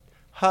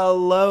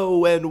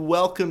Hello and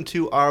welcome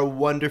to our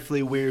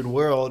wonderfully weird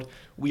world.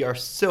 We are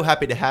so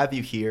happy to have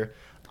you here.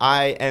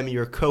 I am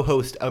your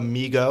co-host,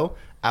 Amigo.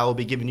 I will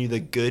be giving you the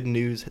good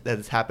news that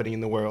is happening in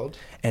the world.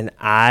 And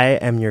I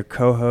am your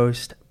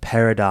co-host,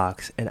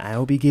 Paradox, and I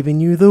will be giving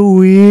you the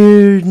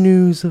weird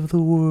news of the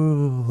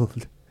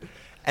world.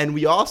 And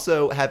we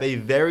also have a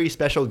very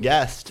special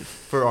guest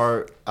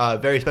for our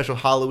very special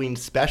Halloween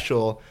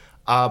special.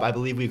 I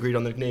believe we agreed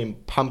on the name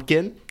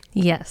Pumpkin.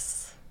 Yes.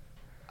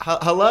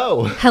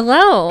 Hello.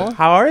 Hello.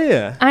 How are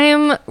you? I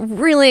am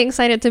really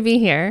excited to be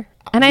here.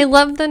 And I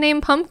love the name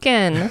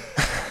Pumpkin.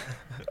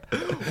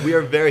 We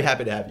are very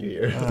happy to have you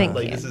here. Thank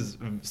you. This is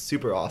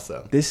super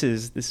awesome. This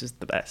is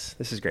the best.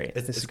 This is great.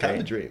 It's this is kind great.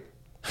 of a dream.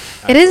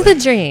 It is the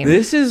dream.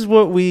 This is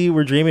what we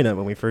were dreaming of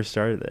when we first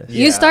started this.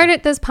 Yeah. You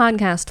started this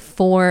podcast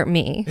for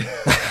me.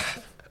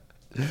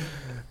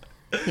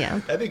 Yeah.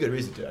 That'd be a good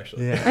reason to,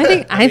 actually.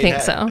 Yeah. I think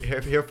so.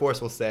 Here Force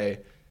will say,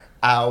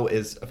 "Ow"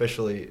 is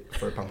officially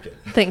for Pumpkin.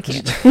 Thank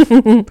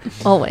you.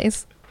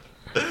 Always.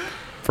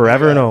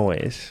 Forever and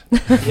always.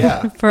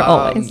 Yeah. For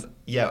always.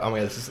 Yeah. Oh my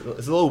God, it's a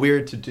little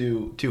weird to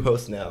do two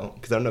hosts now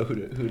because I don't know who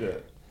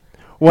to.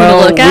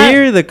 Well, look at?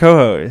 we're the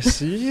co-hosts.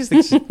 She's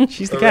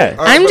the guest.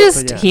 All right, I'm but-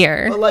 just yeah.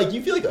 here. But like,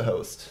 you feel like a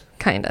host.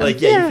 Kind of. Like,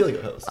 yeah, you feel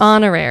like a host.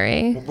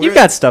 Honorary. You've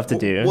got stuff to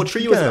do. We'll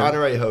treat you as an Yeah.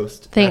 honorary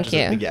host. Thank not just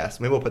as you. the guest.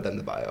 Maybe we'll put that in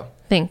the bio.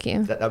 Thank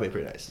you. That'd be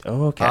pretty nice.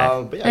 Oh, okay.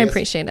 But yeah, I guess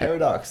appreciate it.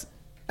 Paradox,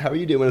 how are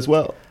you doing as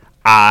well?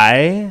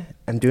 I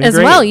am doing As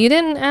great. well, you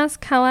didn't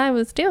ask how I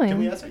was doing. Can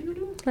we ask how you were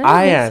doing? didn't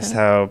I think asked so.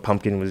 how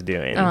Pumpkin was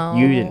doing. Oh.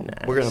 You didn't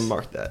ask. We're gonna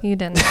mark that. You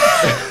didn't.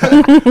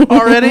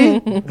 already?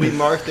 We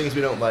mark things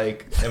we don't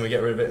like and we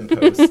get rid of it in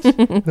post.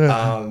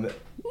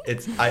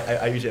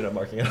 I usually end up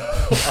marking it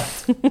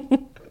a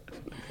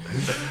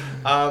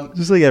lot.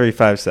 Just like every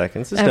 5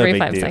 seconds. It's no Every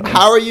big 5 deal. seconds.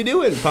 How are you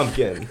doing,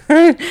 Pumpkin?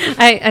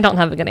 I don't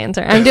have a good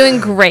answer. I'm doing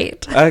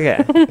great.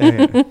 Okay.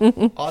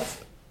 Okay.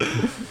 Awesome.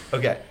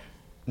 Okay.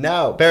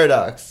 Now,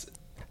 Paradox,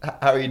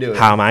 how are you doing?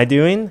 How am I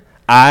doing?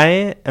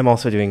 I am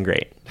also doing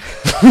great.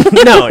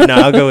 no,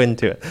 I'll go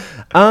into it.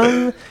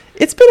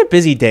 It's been a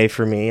busy day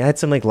for me. I had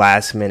some like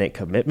last minute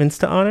commitments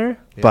to honor,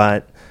 Yeah.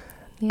 but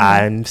Yeah.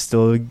 I'm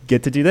still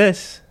get to do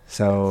this.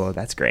 So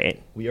that's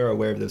great. We are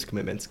aware of those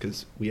commitments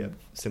because we have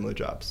similar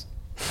jobs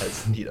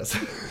as he does.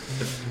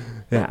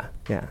 Yeah.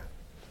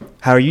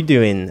 How are you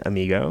doing,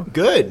 amigo?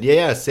 Good.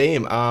 Yeah,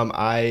 same.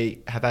 I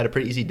have had a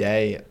pretty easy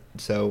day,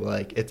 so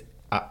like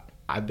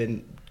I've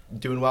been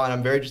doing well, and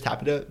I'm very just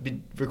happy to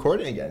be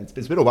recording again.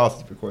 It's been a while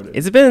since I've recorded.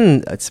 It's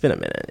been a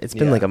minute. It's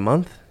been Yeah. like a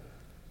month.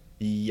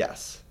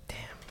 Yes. Damn.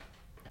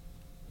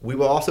 We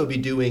will also be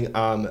doing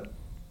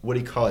what do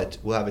you call it?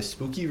 We'll have a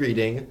spooky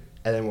reading,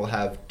 and then we'll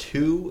have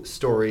two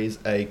stories: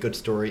 a good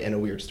story and a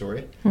weird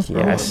story. Or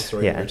one Yes,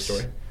 story and a weird yes.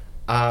 story.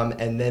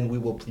 And then we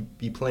will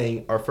be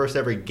playing our first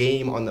ever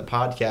game on the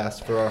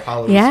podcast for our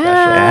Halloween Yeah.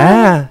 special.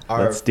 Yeah,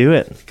 Our- let's do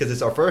it. Because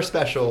it's our first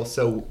special,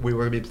 so we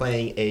were going to be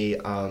playing a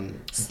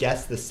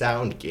guess the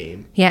sound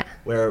game. Yeah.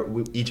 Where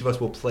each of us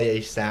will play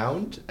a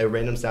sound, a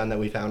random sound that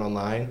we found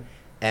online,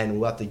 and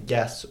we'll have to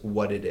guess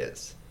what it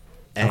is.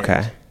 And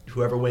Okay.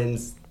 whoever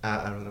wins,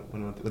 I don't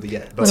know what they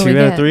get, but What do we 2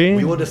 out of get? 3?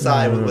 we will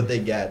decide what they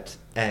get,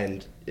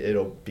 and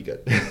it'll be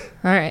good.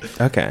 All right.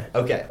 Okay.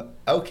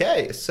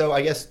 Okay. So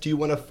I guess, do you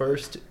want to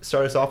first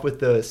start us off with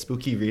the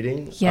spooky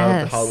reading of the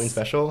Yes. Halloween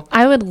special?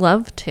 I would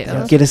love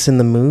to. Get us in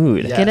the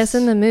mood. Yeah. Get us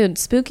in the mood.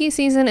 Spooky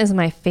season is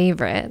my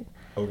favorite.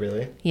 Oh,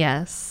 really?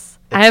 Yes.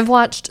 I have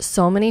watched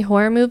so many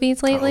horror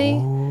movies lately.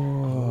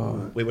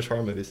 Wait, which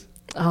horror movies?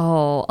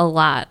 Oh, a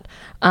lot.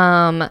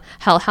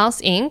 Hell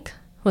House Inc.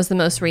 was the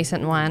most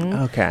recent one.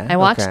 Okay, I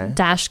watched okay.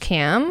 Dash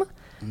Cam.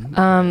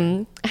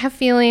 I have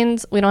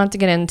feelings. We don't have to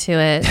get into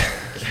it.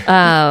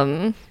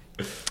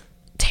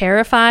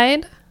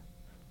 Terrified.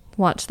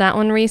 Watched that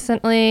one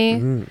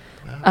recently.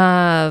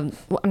 I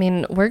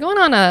mean, we're going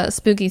on a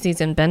spooky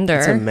season bender.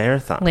 It's a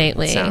marathon.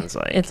 lately. It sounds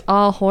like. It's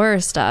all horror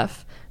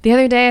stuff. The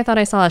other day, I thought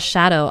I saw a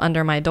shadow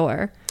under my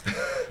door.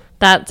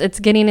 It's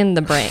getting in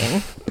the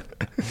brain.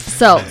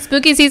 So,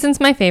 spooky season's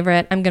my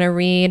favorite. I'm going to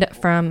read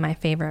from my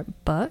favorite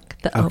book,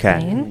 the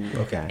opening.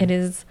 Okay. It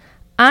is,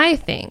 I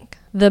think,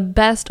 the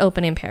best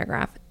opening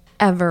paragraph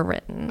ever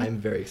written. I'm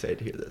very excited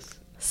to hear this.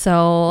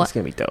 So, It's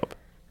gonna be dope.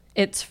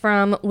 it's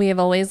from We Have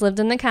Always Lived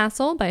in the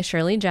Castle by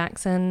Shirley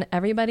Jackson.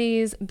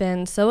 Everybody's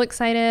been so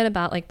excited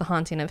about like The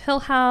Haunting of Hill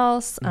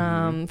House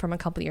from a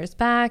couple years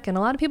back. And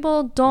a lot of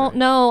people don't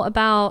know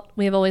about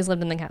We Have Always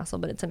Lived in the Castle,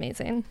 but it's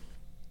amazing.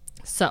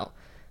 So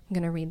I'm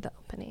going to read the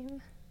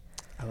opening.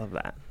 I love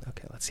that.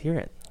 Okay, let's hear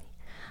it.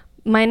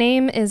 My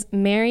name is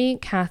Mary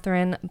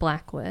Catherine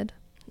Blackwood.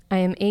 I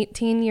am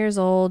 18 years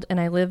old and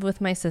I live with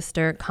my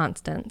sister,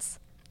 Constance.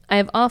 I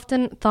have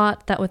often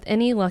thought that with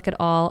any luck at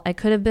all, I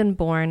could have been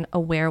born a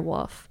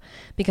werewolf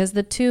because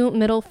the two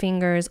middle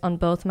fingers on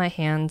both my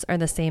hands are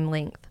the same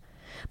length.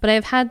 But I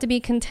have had to be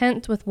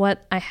content with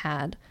what I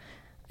had.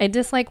 I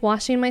dislike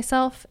washing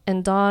myself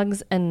and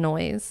dogs and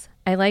noise.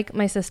 I like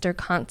my sister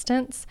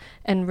Constance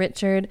and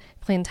Richard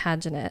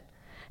Plantagenet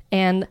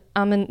and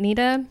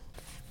Amanita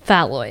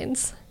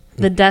phalloides,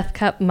 the death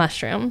cup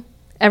mushroom,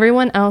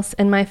 Everyone else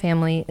in my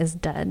family is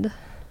dead.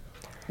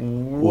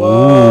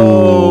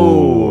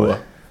 Whoa.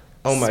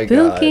 Oh my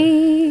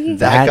Spooky. God.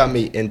 That got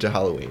me into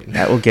Halloween.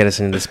 That will get us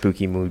into the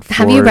spooky mood for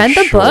Have you read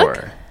the book?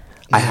 sure.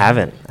 I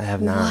haven't. I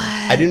have not.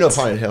 I do know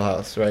Haunted Hill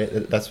House, right?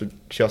 That's what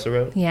she also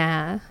wrote?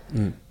 Yeah.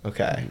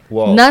 Okay.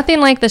 Well,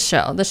 Nothing like the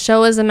show. The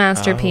show is a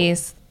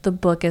masterpiece. The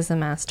book is a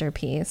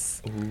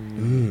masterpiece.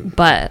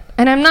 But,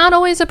 and I'm not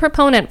always a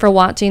proponent for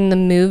watching the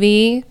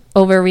movie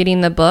over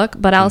reading the book,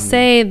 but I'll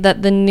say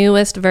that the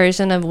newest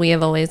version of We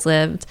Have Always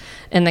Lived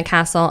in the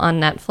Castle on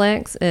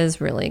Netflix is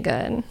really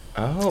good.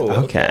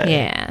 Oh, okay.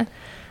 Yeah.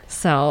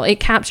 So it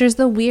captures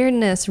the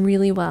weirdness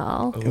really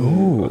well.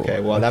 Ooh,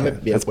 okay. Well, that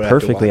might be That's what I have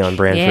to perfectly watch. on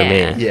brand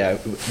for me. Yeah,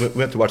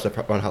 we have to watch that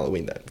on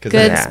Halloween then. Good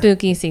that,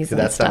 spooky season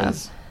that stuff.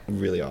 sounds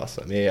really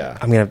awesome. Yeah.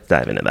 I'm going to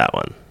dive into that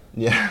one.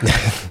 Yeah.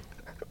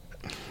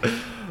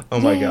 Oh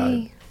my Yay.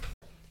 God.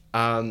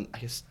 I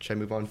guess, should I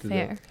move on to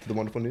the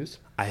wonderful news?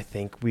 I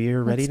think we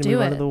are ready Let's to do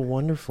move on it. to the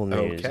wonderful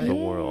news of Okay. the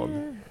world.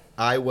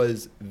 I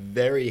was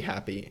very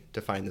happy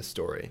to find this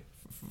story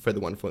for the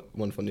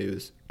wonderful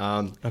news.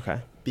 Okay.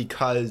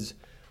 Because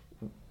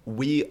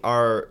we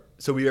are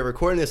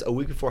recording this a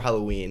week before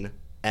Halloween,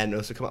 and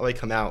it'll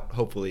come out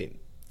hopefully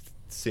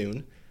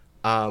soon.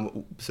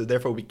 So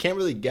therefore, we can't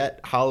really get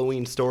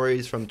Halloween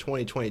stories from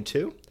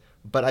 2022,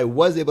 but I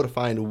was able to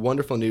find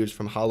wonderful news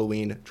from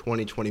Halloween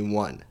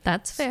 2021.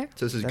 That's fair.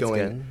 So this is That's going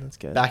good. That's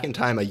good. back in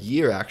time a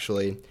year,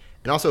 actually,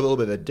 and also a little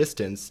bit of a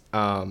distance.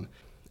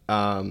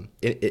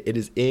 It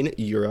is in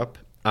Europe.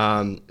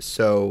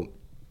 So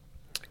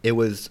it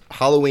was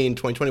Halloween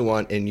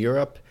 2021 in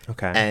Europe.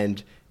 Okay.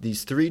 And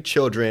these three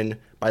children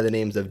by the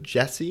names of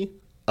Jesse,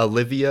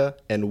 Olivia,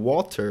 and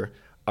Walter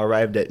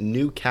arrived at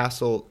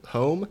Newcastle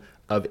home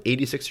of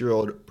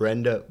 86-year-old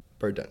Brenda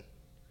Burden.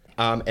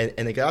 And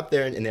they got up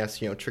there and they asked,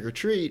 trick or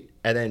treat.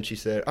 And then she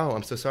said, "Oh,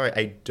 I'm so sorry.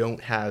 I don't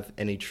have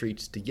any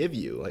treats to give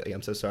you. Like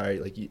I'm so sorry.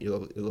 Like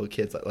you little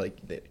kids like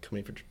they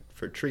coming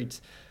for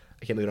treats.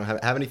 I can't believe we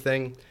don't have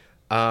anything."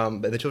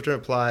 But the children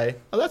reply,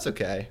 "Oh, that's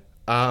okay."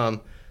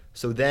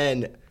 So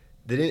then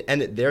they didn't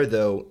end it there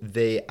though.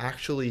 They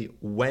actually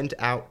went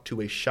out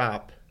to a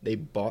shop. They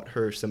bought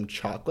her some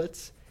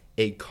chocolates,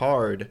 a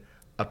card,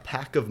 a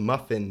pack of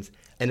muffins,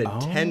 and a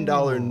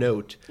 $10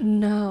 note,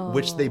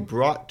 which they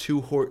brought to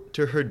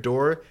her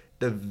door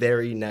the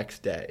very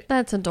next day.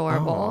 That's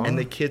adorable. And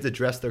the kids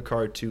addressed their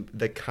card to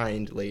the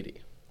kind lady.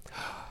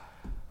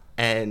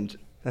 And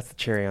That's the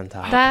cherry on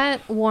top.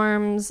 That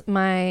warms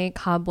my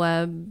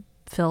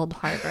cobweb-filled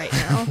heart right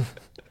now.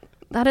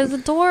 That is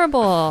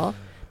adorable.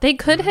 They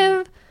could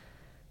have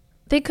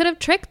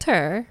tricked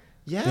her,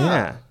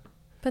 Yeah.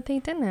 but they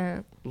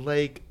didn't.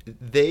 like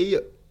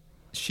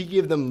she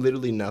gave them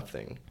literally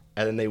nothing,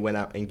 and then they went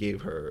out and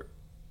gave her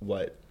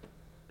all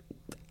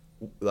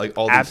these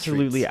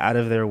Absolutely treats. out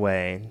of their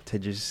way to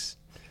just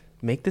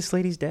make this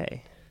lady's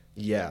day.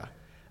 Yeah,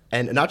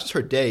 and not just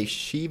her day.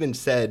 She even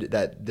said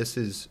that this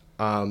was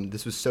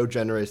so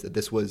generous that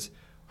this was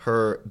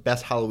her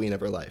best Halloween of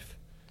her life.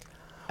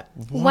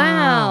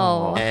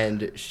 Wow. And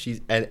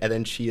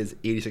then she is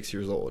 86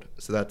 years old.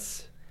 So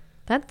that's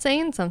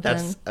saying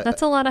something.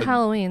 That's a lot of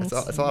Halloweens.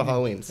 That's a lot of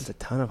Halloweens. It's a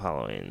ton of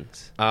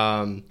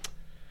Halloweens.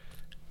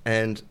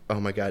 And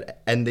oh my God.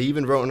 And they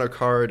even wrote on her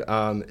card,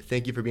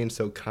 "Thank you for being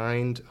so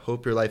kind.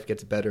 Hope your life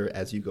gets better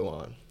as you go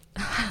on."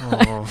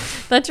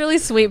 That's really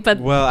sweet, but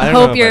Well, I I don't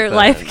know hope your about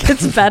life that.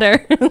 gets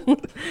better.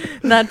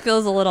 That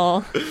feels a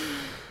little... It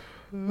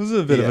was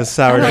a bit of Yeah. a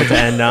sour note to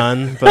end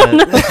on, but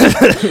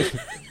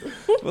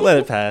we'll let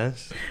it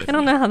pass. I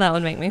don't know how that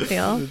would make me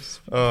feel.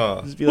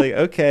 Just be like,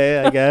 okay,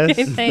 I guess.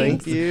 Okay,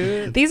 Thank thanks.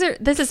 you.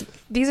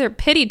 These are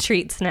pity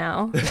treats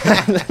now.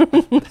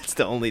 That's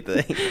the only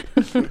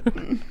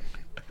thing.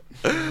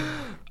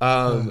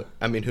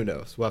 I mean, who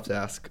knows? We'll have to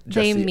ask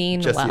They Jesse,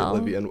 mean Jesse well.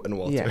 Olivia, and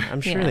Walter. Yeah,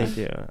 I'm sure Yeah. they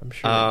do. I'm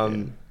sure they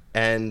do.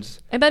 And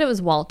I bet it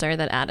was Walter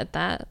that added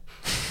that.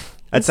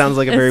 That sounds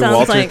like a It very sounds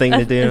Walter like thing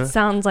to do. It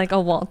sounds like a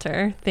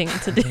Walter thing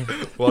to do.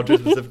 Walter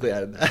specifically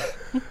added that.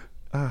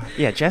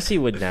 Yeah, Jesse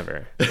would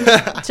never.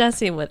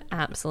 Jesse would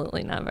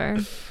absolutely never.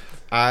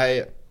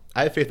 I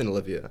have faith in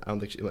Olivia. I don't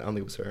think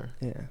it was her.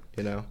 Yeah.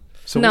 You know.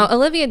 So No,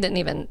 Olivia didn't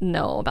even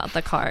know about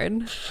the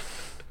card.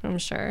 I'm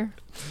sure.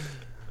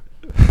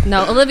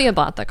 No, Olivia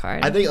bought the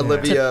card. I think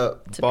Olivia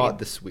To bought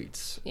be- the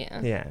sweets. Yeah.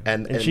 Yeah,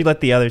 And she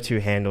let the other two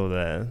handle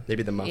the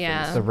Maybe the muffins.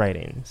 Yeah.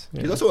 writings.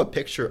 Yeah. There's also a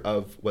picture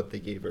of what they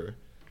gave her.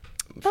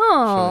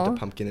 Oh. Showing the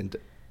pumpkin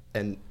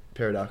and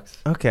paradox.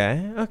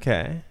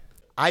 Okay.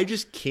 I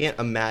just can't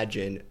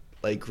imagine,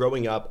 like,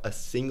 growing up, a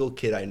single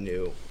kid I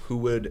knew who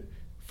would,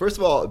 first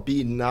of all,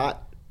 be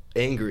not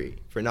angry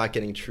for not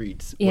getting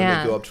treats when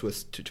Yeah. they go up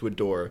to a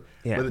door.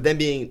 Yeah. But then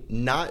being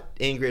not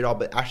angry at all,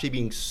 but actually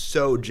being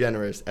so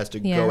generous as to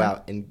go Yeah.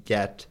 out and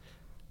get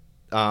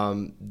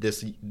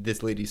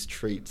this lady's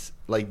treats.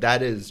 Like,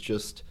 that is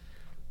just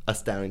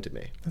astounding to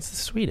me. That's the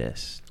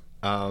sweetest.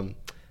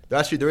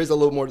 Actually, there is a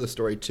little more to the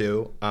story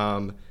too.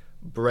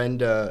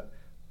 Brenda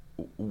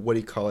what do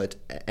you call it?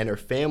 And her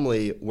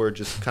family were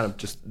just kind of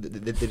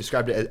they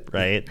described it as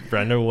Right,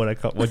 Brenda.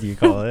 What do you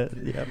call it?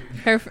 Yep.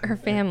 Her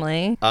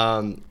family.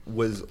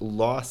 Was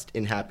lost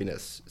in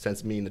happiness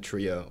since meeting the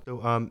trio. So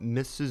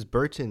Mrs.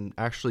 Burton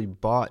actually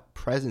bought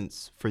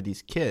presents for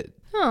these kids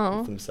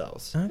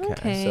themselves.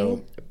 Okay.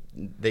 So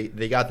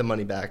they got the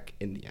money back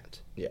in the end.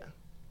 Yeah.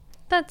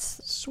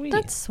 That's Sweet.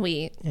 That's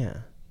sweet. Yeah.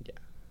 Yeah.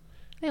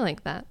 I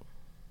like that.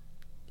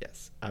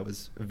 Yes. I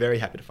was very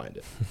happy to find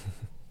it.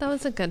 That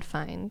was a good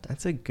find.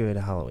 That's a good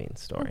Halloween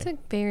story. That's a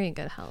very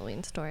good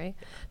Halloween story.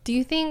 Do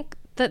you think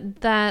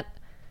that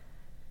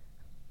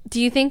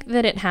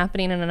it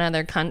happening in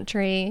another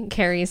country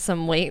carries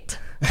some weight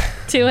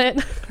to it?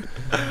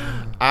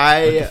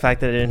 The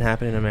fact that it didn't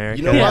happen in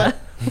America. You know what?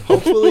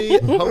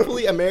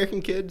 Hopefully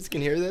American kids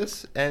can hear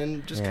this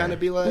and just kind of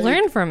be like,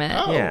 learn from it.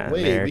 Oh, Yeah,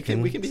 wait, we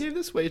can behave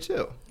this way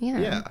too.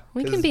 Yeah.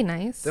 We can be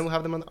nice. Then we'll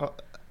have them on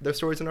their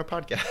stories in our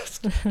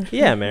podcast.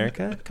 Yeah,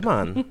 America. Come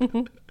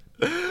on.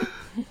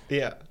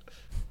 Yeah.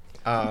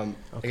 I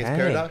guess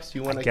Paradox.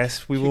 You want to?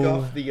 Guess we kick will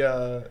off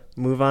the.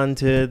 Move on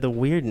to the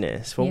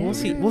weirdness. Well, we'll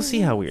see. We'll see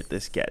how weird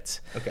this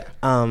gets. Okay.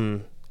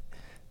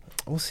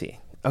 We'll see.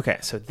 Okay,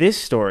 so this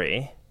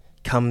story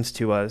comes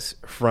to us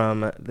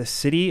from the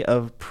city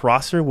of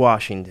Prosser,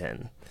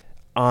 Washington.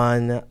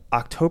 On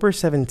October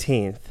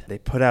 17th, they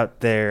put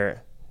out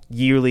their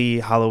yearly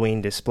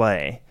Halloween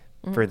display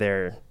for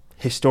their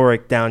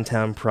historic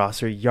downtown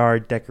Prosser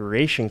yard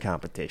decoration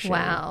competition.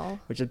 Wow.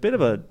 Which is a bit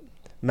of a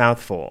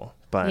mouthful,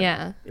 but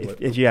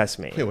if you ask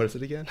me. Wait, what is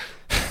it again?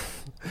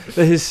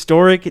 The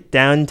historic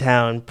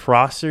downtown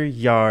Prosser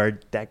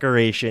yard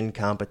decoration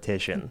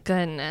competition.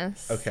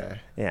 Goodness.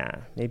 Okay. Yeah,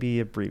 maybe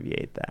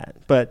abbreviate that.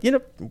 But, we're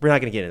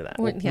not going to get into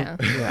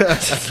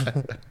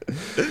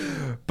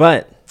that.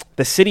 But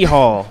the city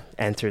hall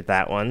entered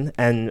that one,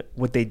 and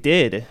what they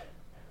did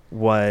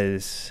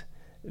was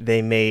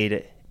they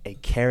made a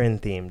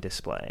Karen-themed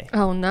display.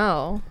 Oh,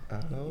 no.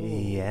 Oh.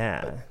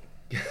 Yeah.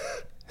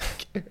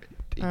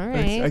 All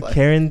right. A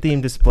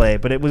Karen-themed display,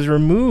 but it was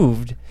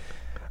removed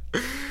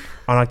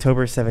on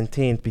October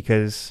 17th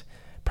because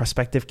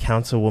prospective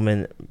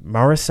councilwoman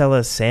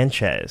Maricela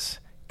Sanchez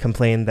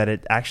complained that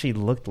it actually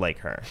looked like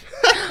her.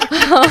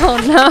 Oh,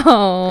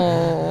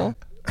 no.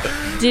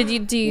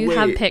 Do you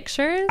have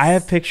pictures? I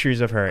have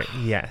pictures of her,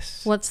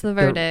 yes. What's the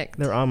verdict?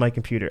 They're on my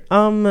computer.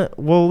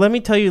 Well, let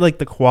me tell you,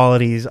 the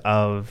qualities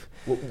of...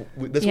 This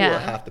one we'll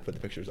have to put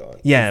the pictures on.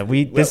 Yeah,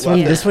 this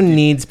one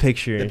needs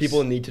pictures. The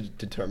people need to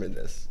determine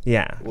this.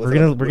 Yeah, we're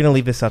gonna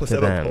leave this up to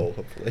them. Poll,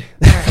 hopefully.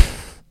 All right.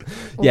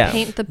 We'll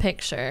paint the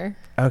picture.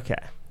 Okay.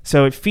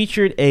 So it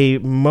featured a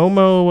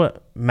Momo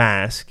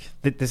mask.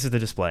 This is the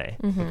display.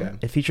 Mm-hmm. Okay.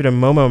 It featured a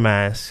Momo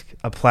mask,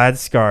 a plaid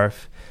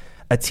scarf,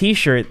 a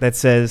T-shirt that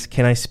says,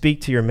 "Can I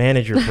speak to your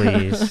manager,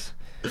 please?"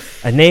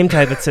 A name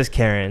tag that says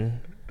Karen,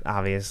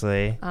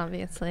 obviously.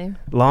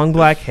 Long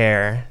black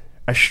hair,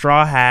 a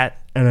straw hat,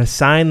 and a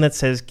sign that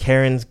says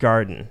Karen's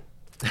Garden.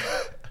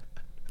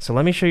 So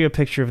let me show you a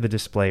picture of the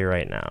display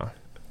right now.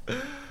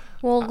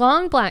 Well,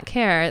 long black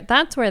hair,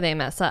 that's where they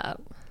mess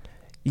up.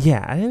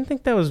 Yeah, I didn't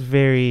think that was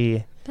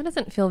very... That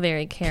doesn't feel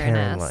very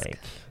Karen-esque. Karen-like.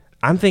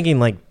 I'm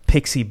thinking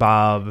Pixie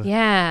Bob.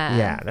 Yeah.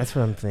 Yeah, that's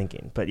what I'm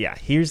thinking. But yeah,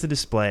 here's the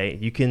display.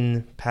 You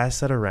can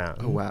pass that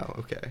around. Oh, wow.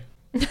 Okay.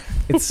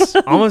 It's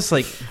almost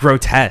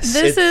grotesque.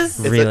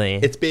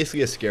 It's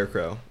basically a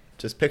scarecrow.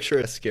 Just picture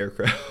a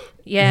scarecrow.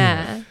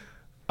 Yeah.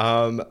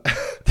 I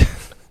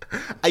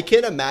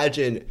can't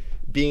imagine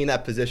being in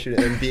that position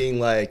and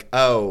being like,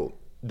 oh,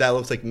 that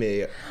looks like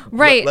me.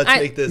 Right. Let's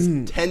make this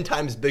 10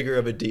 times bigger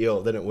of a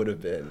deal than it would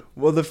have been.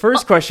 Well, the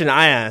first question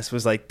I asked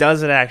was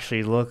does it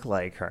actually look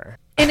like her?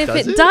 And if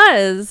it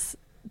does,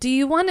 do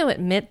you want to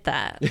admit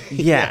that?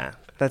 Yeah,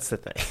 that's the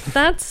thing.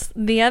 That's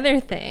the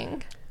other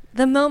thing.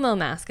 The Momo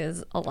mask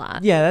is a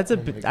lot. Yeah, that's a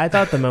bit. I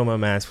thought the Momo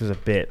mask was a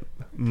bit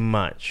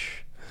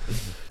much.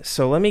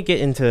 So let me get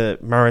into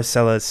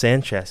Maricela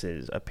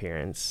Sanchez's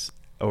appearance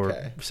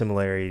or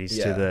similarities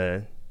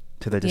to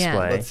the display.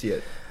 Yeah. Let's see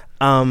it.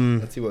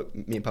 Let's see what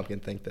me and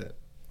Pumpkin think that.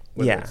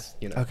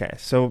 Okay.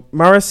 So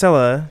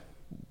Maricela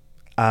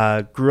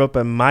grew up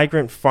a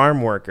migrant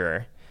farm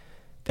worker,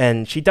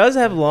 and she does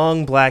have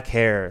long black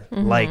hair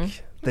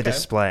like the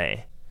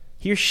display.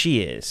 Here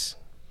she is,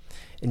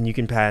 and you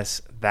can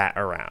pass that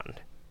around.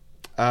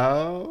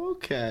 Oh,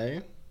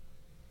 okay.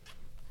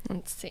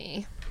 Let's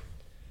see.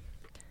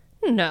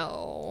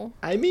 No.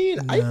 I mean,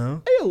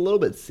 no. I a little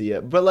bit see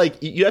it,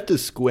 but you have to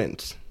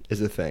squint is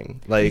the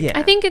thing.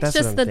 I think it's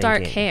just the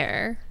dark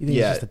hair. You think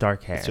it's just the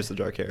dark hair? It's just the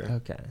dark hair.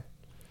 Okay.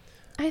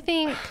 I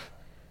think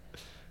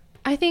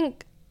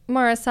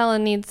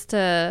Maricela needs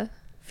to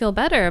feel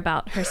better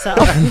about herself.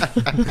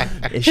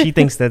 If she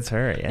thinks that's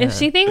her, yeah. If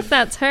she thinks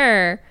that's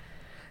her,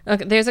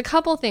 okay, there's a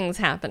couple things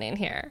happening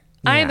here.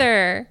 Yeah.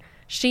 Either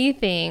she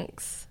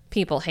thinks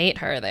people hate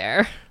her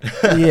there.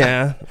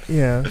 Yeah.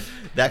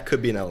 That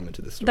could be an element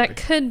to the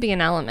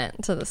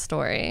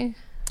story.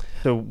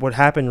 So what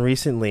happened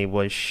recently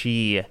was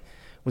she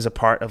was a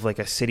part of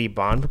a city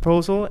bond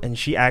proposal, and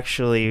she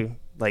actually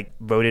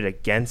voted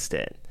against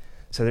it.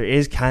 So there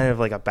is kind of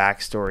like a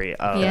backstory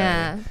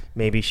of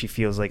maybe she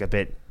feels like a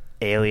bit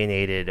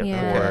alienated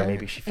or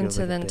maybe she feels and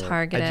so then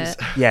targeted.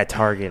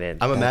 Targeted.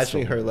 I'm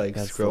imagining her like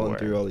scrolling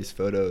through all these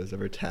photos of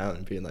her town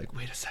and being like,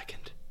 wait a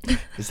second.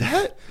 Is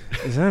that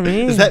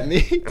me? Is that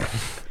me?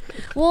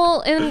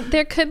 Well, and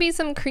there could be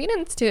some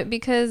credence to it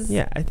because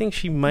I think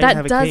she might have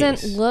a case. That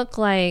doesn't look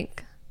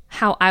like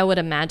how I would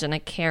imagine a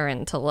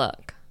Karen to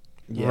look.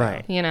 Yeah.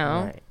 Right. You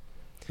know? Right.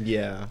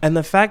 Yeah. And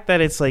the fact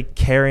that it's like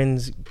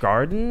Karen's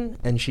garden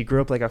and she grew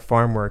up like a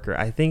farm worker,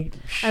 I think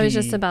I was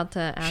just about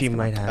to ask. She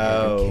might have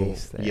a good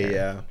case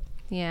there.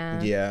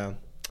 Yeah.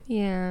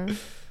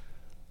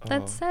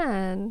 That's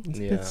sad. It's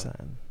a bit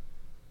sad.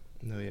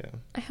 No, yeah.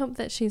 I hope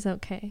that she's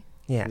okay.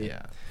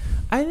 Yeah.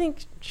 I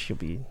think she'll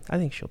be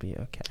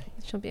okay.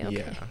 She'll be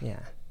okay. Yeah.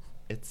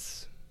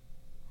 That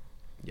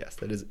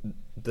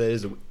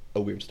is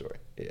a weird story.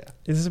 Yeah.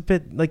 This is a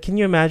bit like, can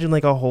you imagine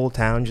like a whole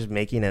town just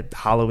making a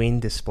Halloween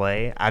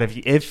display out of,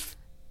 if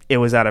it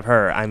was out of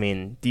her? I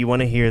mean, do you want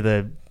to hear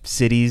the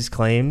city's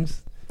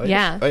claims?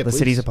 The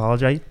city's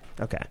apology?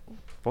 Okay.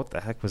 What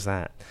the heck was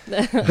that?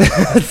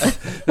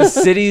 The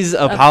city's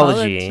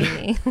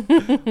apology.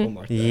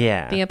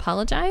 Yeah. The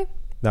apology?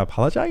 The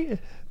apology?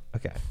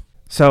 Okay.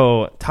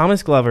 So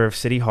Thomas Glover of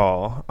City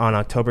Hall on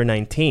October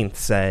 19th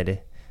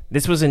said,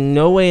 "This was in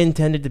no way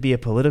intended to be a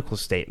political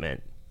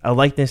statement, a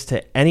likeness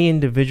to any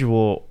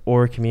individual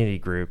or community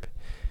group.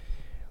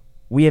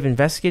 We have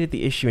investigated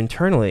the issue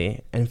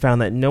internally and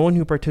found that no one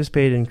who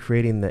participated in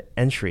creating the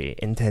entry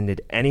intended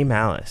any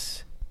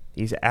malice.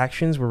 These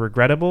actions were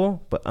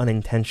regrettable but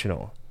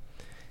unintentional."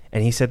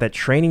 And he said that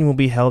training will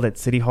be held at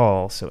City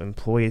Hall so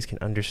employees can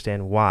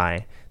understand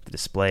why the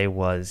display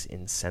was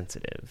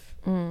insensitive.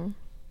 Mm.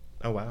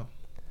 Oh, wow.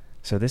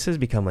 So this has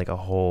become like a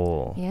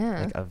whole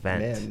like,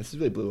 event. Man, this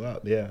really blew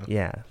up. Yeah.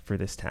 Yeah, for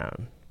this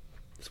town.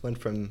 This went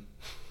from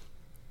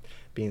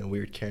being a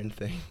weird Karen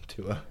thing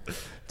to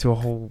a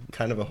whole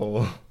kind of a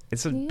whole.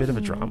 It's a bit of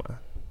a drama.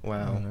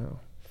 Wow. I don't know.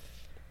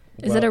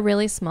 Is it a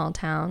really small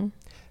town?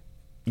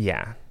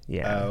 Yeah.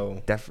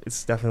 Oh.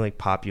 It's definitely like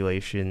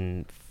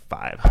population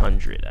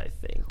 500, I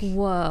think.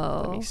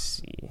 Whoa. Let me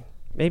see.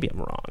 Maybe I'm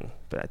wrong,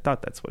 but I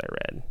thought that's what I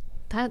read.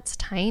 That's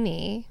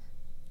tiny.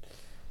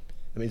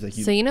 That means like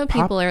so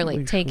people are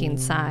like taking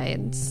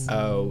sides.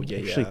 Oh, yeah.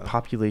 Actually,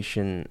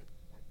 population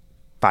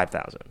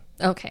 5,000.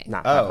 Okay.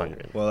 Not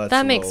 500. Well,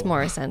 that makes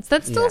more sense.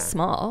 That's still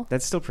small.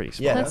 That's still pretty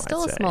small. Yeah, that's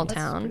still a small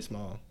town. That's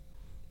pretty small.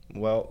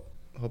 Well,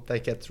 hope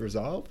that gets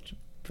resolved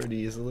pretty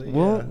easily.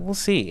 We'll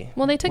see.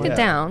 Well, they took it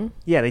down.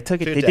 Yeah, they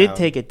took it. They did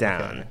take it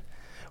down, okay.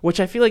 Which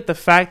I feel like the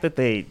fact that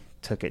they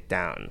took it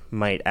down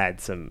might add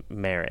some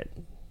merit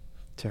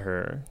to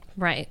her.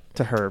 Right.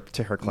 To her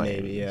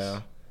claims. Maybe,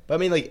 yeah. But I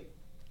mean, like,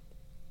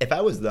 if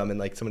I was them and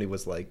like somebody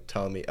was like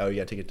telling me, "Oh, you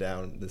gotta take it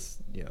down," this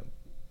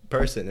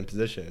person in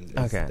position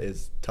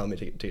is telling me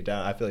to take it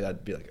down, I feel like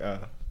I'd be like, "Oh,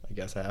 I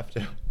guess I have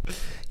to."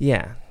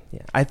 Yeah.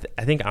 I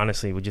think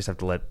honestly, we just have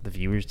to let the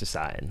viewers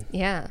decide.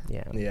 Yeah.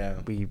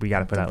 We got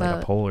to put out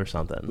like a poll or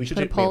something. We should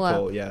do a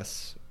poll.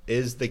 Yes,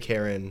 is the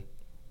Karen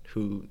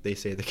who they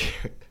say the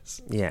Karen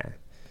is? Yeah,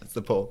 that's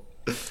the poll.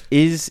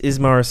 Is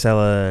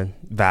Marcella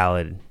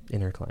valid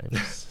in her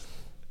claims?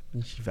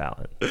 Is she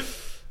valid?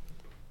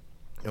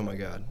 Oh my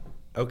God.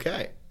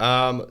 Okay.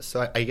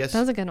 So I guess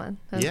that was a good one.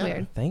 That was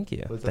weird. Thank you.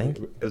 It was a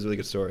really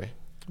good story.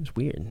 It was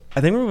weird.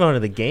 I think we're moving on to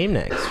the game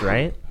next,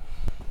 right?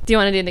 Do you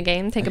want to do the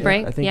game? Take a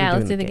break? Let's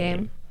do the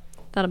game.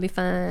 That'll be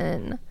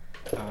fun.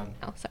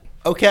 Sorry.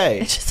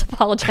 Okay. I just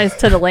apologize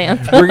to the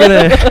lamp. We're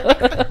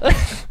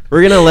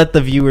gonna let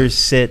the viewers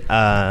sit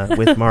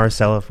with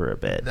Marcella for a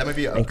bit. That might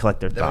be and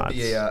collect their thoughts.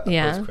 That would be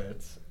a post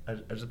credits. I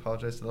just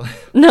apologize to the lamp.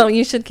 No,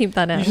 you should keep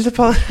that in. You just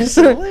apologize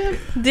to the lamp.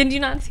 Did you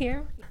not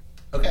hear?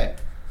 Okay.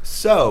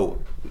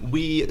 So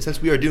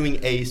since we are doing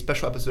a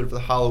special episode for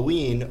the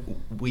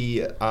Halloween,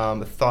 we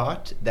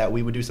thought that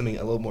we would do something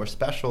a little more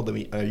special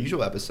than our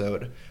usual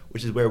episode,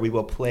 which is where we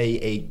will play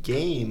a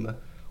game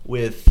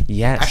with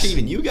actually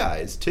even you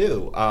guys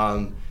too.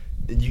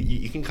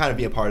 You can kind of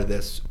be a part of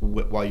this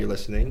while you're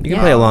listening. You can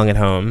play along at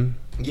home.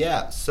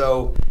 Yeah.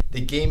 So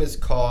the game is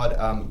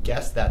called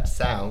Guess That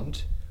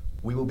Sound.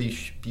 We will be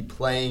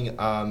playing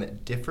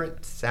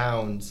different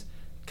sounds,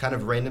 kind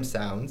of random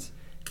sounds,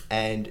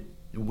 and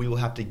we will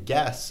have to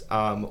guess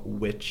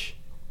which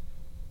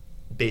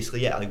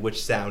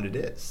sound it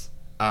is.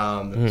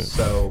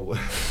 So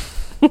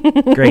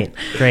great.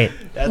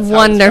 That's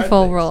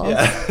wonderful rules.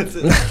 Yeah,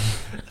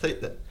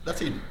 that's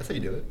how you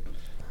do it.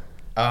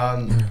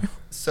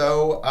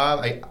 So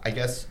I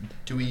guess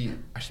maybe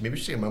we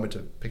should take a moment to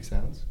pick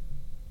sounds.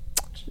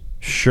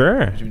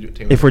 Sure.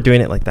 If we're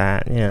doing it like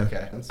that, yeah.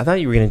 Okay. I thought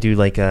you were gonna do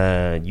like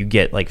you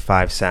get like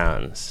 5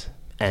 sounds.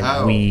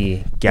 And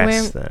we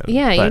guess them.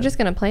 Yeah, you're just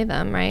going to play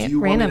them, right? Do you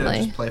randomly. Want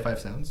me to just play 5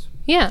 sounds?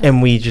 Yeah.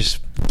 And we just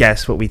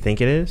guess what we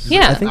think it is?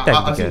 Yeah. I think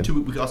that'd be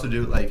good. We could also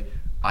do like,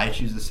 I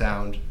choose the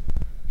sound,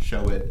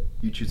 show it.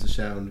 You choose the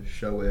sound,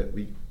 show it.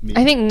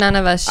 I think none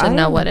of us should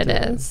know what it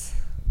is.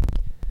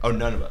 Oh,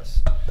 none of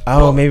us.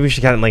 Oh, maybe we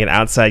should get like an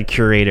outside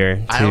curator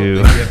to... I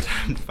don't think we have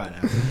time to find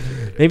out.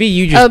 Maybe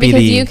you just be because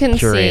the you can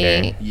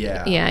curator. see.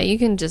 Yeah. Yeah, you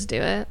can just do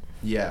it.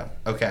 Yeah.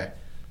 Okay.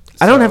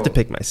 I don't have to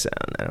pick my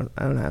sound.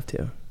 I don't have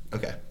to.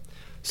 Okay.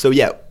 So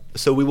yeah.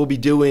 So we will be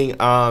doing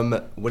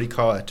what do you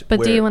call it?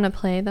 But do you want to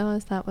play though?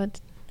 Is that what?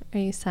 Are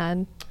you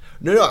sad?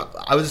 No.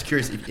 I was just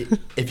curious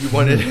if you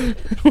wanted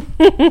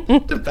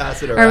to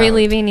pass it around. Are we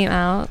leaving you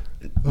out?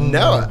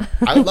 No,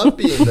 I love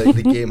being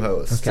the game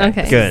host.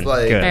 Okay. Good.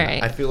 Like, Good. All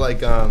right. I feel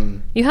like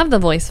You have the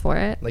voice for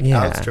it. like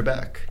Yeah. Alex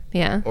Trebek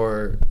Yeah.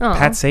 or Oh.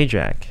 Pat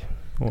Sajak.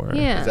 Or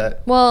Yeah. Is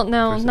that Well,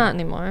 no, person? not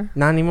anymore.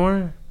 Not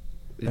anymore?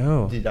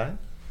 Oh. Did he die?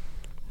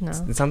 No.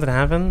 Did something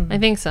happen? I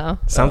think so.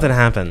 Something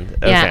happened.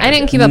 Yeah, Okay. I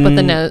didn't keep up with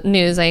the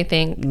news, I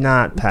think.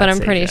 Not Pat But I'm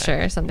pretty Sajak.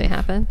 sure something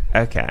happened.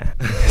 Okay.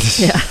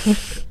 Yeah.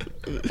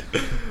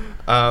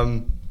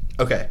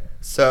 Okay.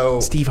 So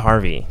Steve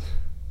Harvey.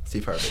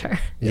 Steve Harvey. Sure.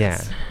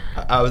 Yes.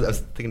 I was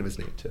thinking of his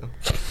name too.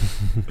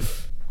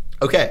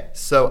 Okay,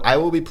 so I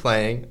will be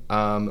playing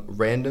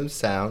random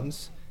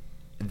sounds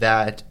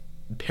that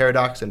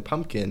Paradox and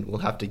Pumpkin will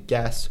have to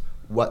guess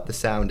what the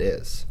sound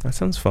is. That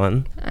sounds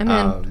fun. I'm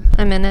in.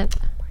 I'm in it.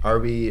 Are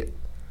we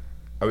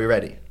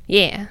ready?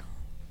 Yeah.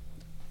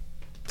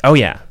 Oh,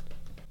 yeah.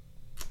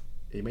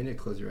 You may need to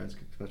close your eyes.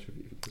 'Cause I'm not sure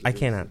if you I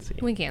cannot see.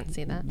 We can't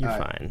see that. You're All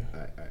right. fine.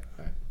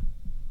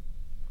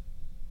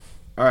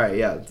 All right,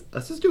 yeah.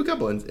 Let's just do a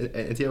couple and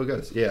see how it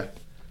goes. Yeah.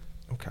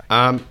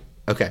 Okay.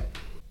 Okay.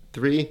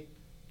 3,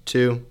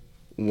 2,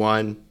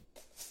 1.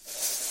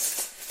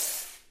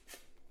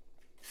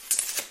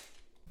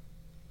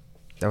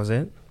 That was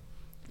it?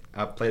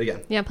 Play it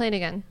again. Yeah, play it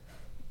again.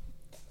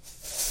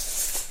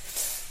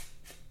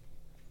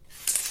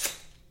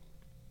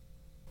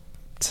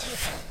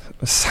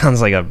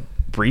 Sounds like a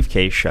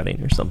briefcase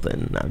shutting or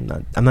something.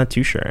 I'm not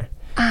too sure.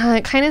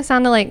 It kind of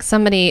sounded like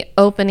somebody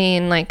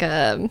opening like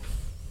a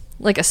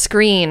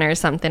screen or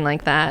something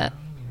like that.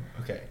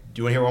 Okay. Do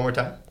you want to hear it one more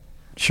time?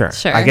 Sure.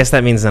 Sure. I guess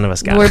that means none of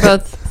us got We're it.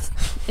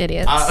 both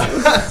idiots.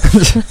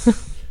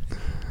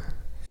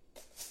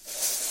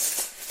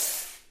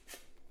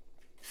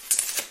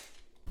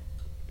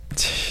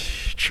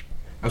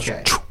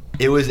 Okay.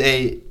 It was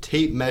a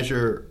tape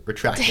measure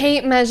retractor.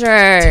 Tape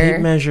measure.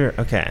 Tape measure.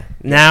 Okay.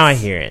 Now I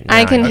hear it. Now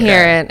I can hear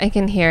Okay. it. I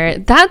can hear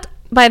it. That,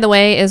 by the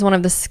way, is one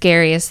of the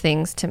scariest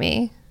things to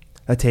me.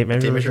 A tape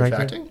measure Tape measure retractor?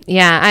 retracting?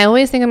 Yeah, I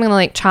always think I'm gonna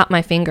like chop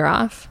my finger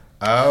off.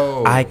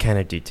 Oh. I kind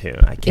of do too.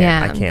 I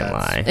can't That's-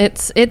 lie.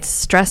 It's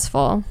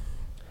stressful.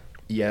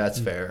 Yeah, that's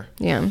fair.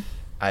 Yeah.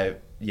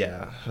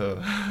 Yeah. Ugh,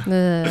 I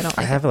don't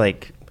I like have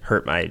like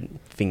hurt my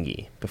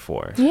fingy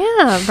before. it.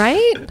 Yeah,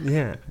 right?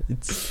 Yeah.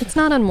 It's It's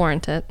not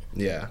unwarranted.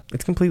 Yeah.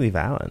 completely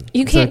valid.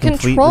 You It's can't a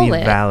completely control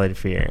it. valid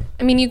fear.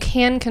 I mean, you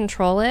can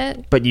control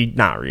it, But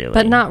not really.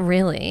 but not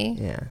really.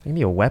 Yeah.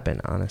 Maybe a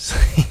weapon,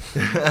 honestly.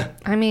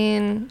 I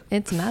mean,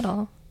 it's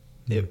metal.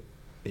 Yeah.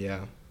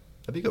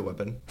 That'd be a good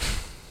weapon.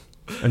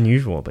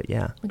 Unusual, but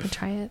yeah. We could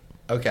try it.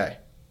 Okay.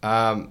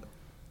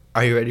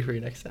 Are you ready for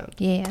your next sound?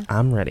 Yeah.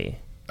 I'm ready.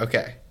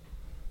 Okay.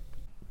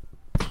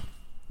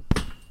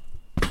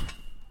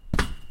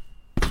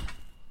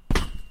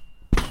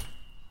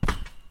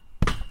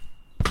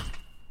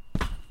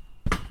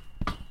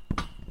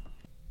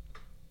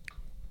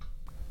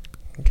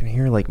 I can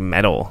hear like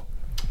metal.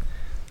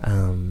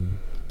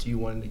 Do you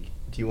want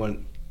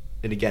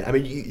it again? I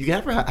mean, you can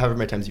have it however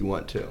many times you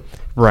want to.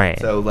 Right.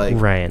 So, like-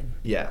 right.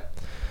 Yeah.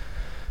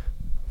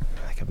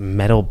 Like a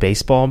metal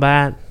baseball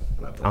bat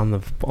on the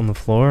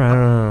floor. I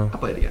don't know. I'll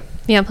play it again.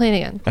 Yeah, play it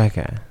again.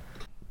 Okay.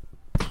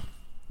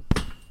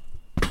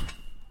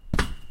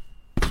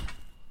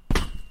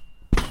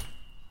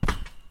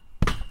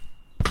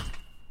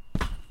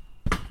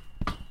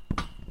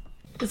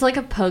 It's like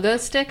a pogo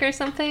stick or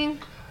something.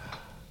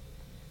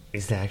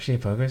 Is that actually a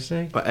pogo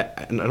stick?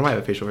 I don't have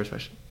a facial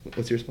expression.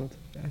 What's your response?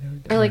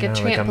 Or like a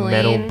Like a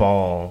metal trampoline.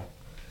 ball.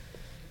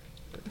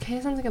 Okay,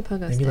 it sounds like a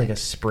pogo Maybe stick. like a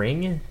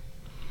spring.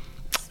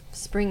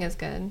 Spring is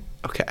good.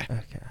 Okay.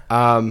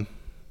 Okay.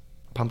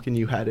 Pumpkin,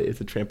 you had it. It's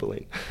a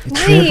trampoline.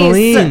 Nice.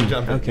 Trampoline.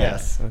 Jumping, Okay.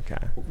 yes. Okay.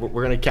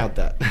 We're gonna count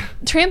that.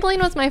 Trampoline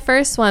was my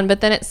first one, but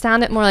then it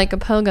sounded more like a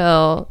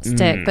pogo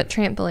stick, Mm. but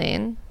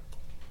trampoline.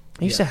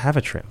 I used to have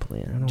a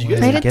trampoline. I don't know Do you why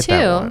guys- I I didn't did get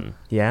that too. one.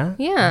 Yeah.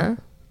 Yeah.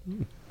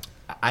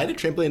 I had a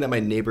trampoline that my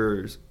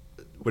neighbors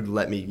would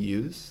let me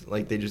use.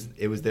 Like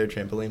it was their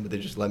trampoline, but they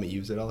just let me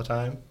use it all the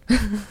time.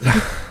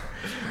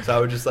 So I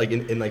would just like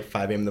in like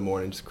 5 a.m. in the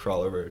morning just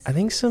crawl over it. I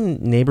think some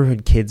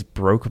neighborhood kids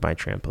broke my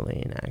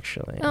trampoline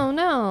actually. Oh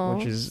no.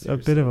 Which is Seriously?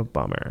 a bit of a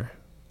bummer.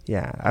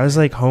 Yeah, I was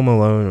like home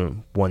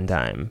alone one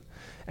time,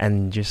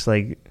 and just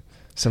like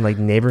some like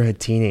neighborhood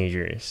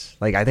teenagers.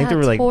 Like I think there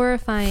were like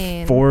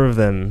horrifying. 4 of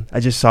them.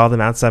 I just saw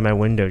them outside my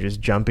window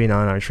just jumping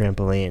on our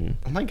trampoline,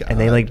 Oh my god! and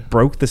they like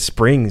broke the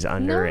springs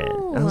under it.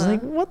 I was No.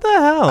 like, "What the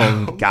hell, Oh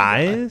my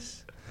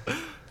guys?" That's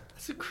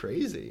so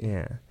crazy.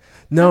 Yeah.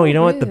 No, How you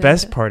know what? The rude.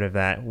 best part of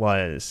that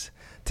was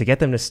to get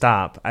them to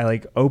stop. I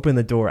like opened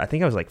the door. I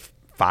think I was like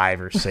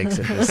 5 or 6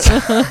 at this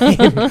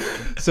time.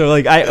 So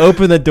like I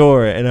opened the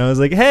door and I was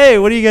like, "Hey,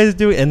 what are you guys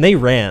doing?" And they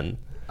ran.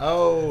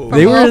 Oh. From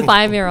a little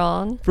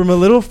 5-year-old. From a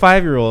little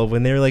 5-year-old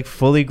when they were like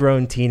fully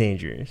grown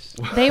teenagers.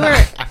 They were,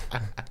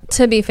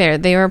 to be fair,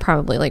 they were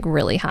probably like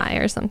really high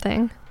or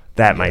something.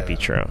 That might be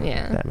true.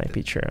 Yeah. That might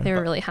be true. They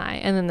were really high.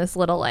 And then this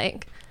little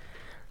like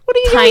What are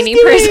you tiny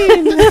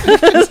person,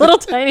 this little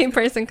tiny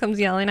person comes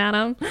yelling at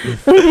him.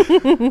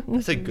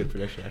 That's a good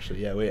prediction,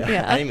 actually. Yeah, wait. Yeah.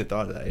 I hadn't even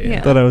thought of that. Yeah.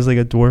 I thought I was like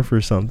a dwarf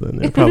or something.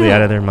 They're probably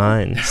out of their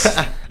minds.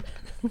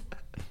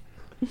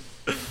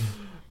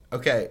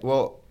 Okay,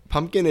 well,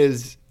 Pumpkin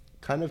is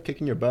kind of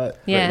kicking your butt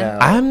Yeah. right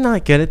now. I'm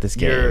not good at this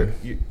game.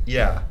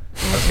 Yeah.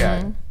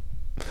 Okay.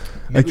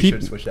 Maybe we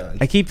should switch that.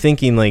 I keep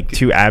thinking like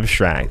too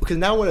abstract. Because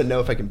now I want to know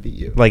if I can beat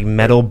you. Like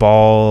metal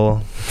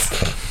ball.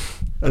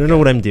 I don't know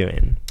what I'm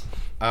doing.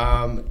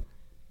 Yeah.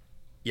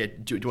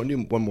 Do you want to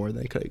do one more?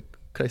 Then could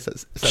I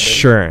set in?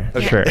 Sure.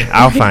 Okay. Sure.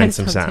 I'll find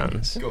some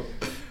sounds. Cool.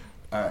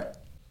 All right.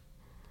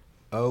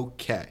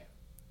 Okay.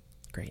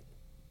 Great.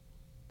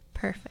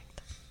 Perfect.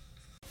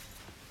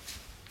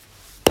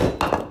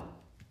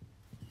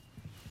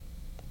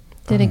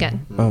 Do it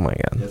again. Oh my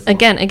god. Yes,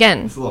 Again.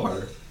 It's a little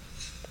harder.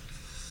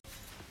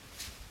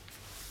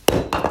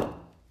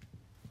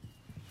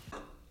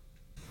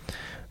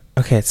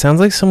 Okay, it sounds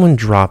like someone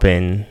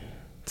dropping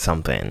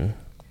something.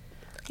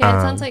 Yeah,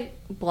 it sounds like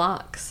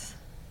blocks.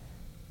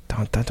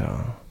 Dun, dun,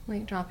 dun.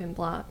 Like dropping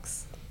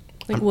blocks.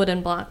 Like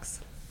wooden blocks.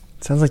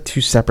 It sounds like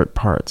two separate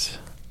parts.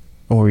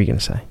 What were you gonna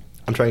say?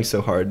 I'm trying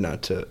so hard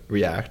not to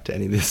react to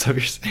any of this stuff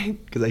you're saying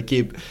because I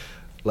keep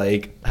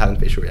like having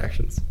facial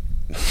reactions.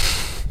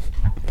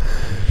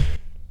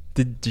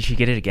 Did she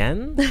get it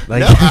again?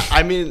 Like, No,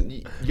 I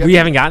mean, we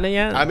haven't gotten it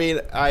yet. I mean,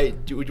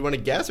 do you want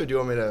to guess or do you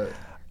want me to?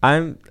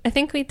 I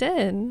think we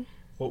did.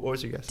 What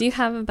was your guess? Do you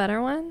have a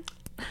better one?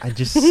 I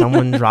just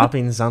someone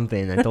dropping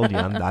something. I told you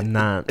I'm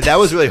not. That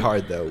was really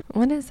hard though.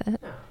 What is it?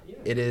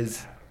 It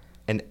is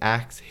an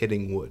axe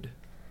hitting wood.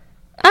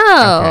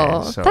 Oh,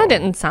 Okay, so- that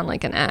didn't sound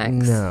like an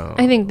axe. No.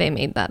 I think they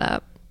made that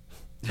up.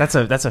 That's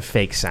a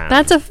fake sound.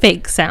 That's a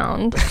fake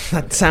sound.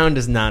 That sound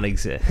does not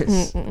exist.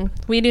 Mm-mm.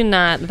 We do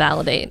not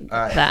validate All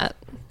right. that.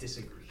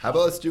 Disagree. How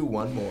about let's do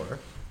one more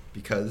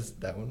because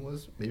that one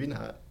was maybe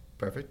not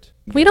perfect.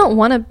 We don't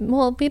want to.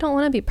 Well, we don't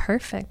want to be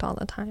perfect all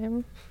the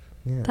time.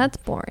 Yeah. That's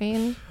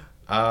boring.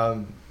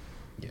 Yeah.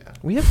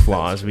 We have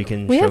flaws we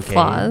can We have showcase.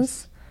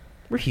 flaws.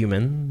 We're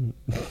human.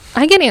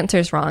 I get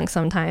answers wrong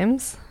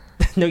sometimes.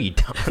 No, you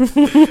don't.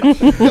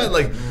 You got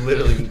like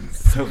literally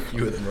so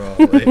few of them wrong.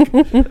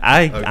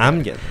 Like,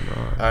 I'm getting them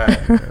wrong. all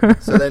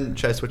right. So then,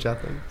 should I switch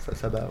out then? So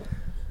that's about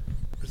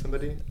for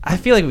somebody. I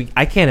feel like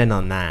I can't end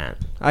on that.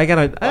 I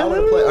gotta. I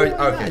want to play.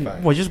 Okay,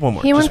 fine. Well, just one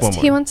more. He just wants. one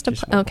more. He wants to.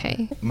 Just one more.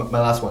 Okay. My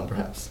last one,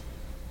 perhaps.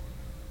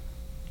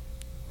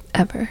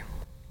 Ever.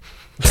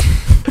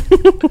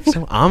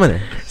 So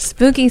ominous.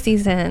 Spooky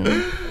season.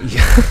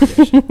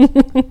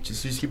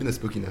 Just keeping the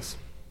spookiness.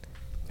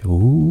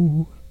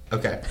 Ooh.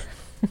 Okay.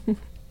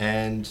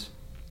 And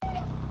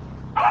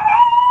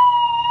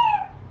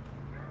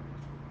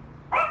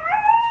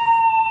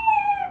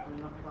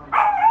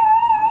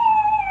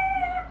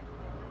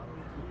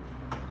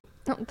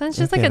Oh, that's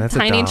just Okay, like a that's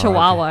tiny dog.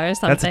 chihuahua or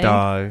something. That's a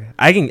dog.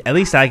 At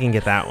least I can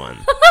get that one.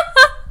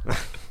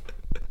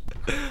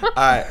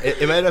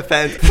 in my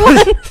defense,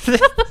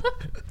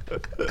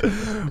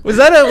 Was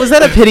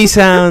that a pity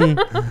sound?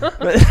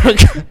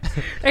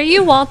 Are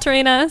you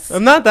Waltering us?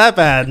 I'm not that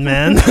bad,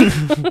 man.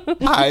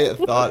 I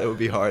thought it would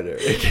be harder.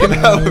 It came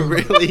out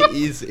really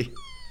easy.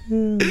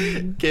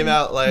 Came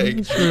out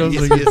like Sure, I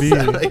was like, easiest "Beat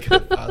sound it." I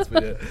could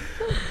possibly do.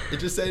 It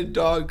just said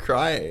dog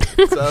crying,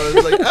 so I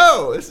was like,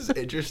 "Oh, this is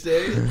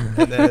interesting."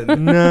 And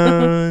then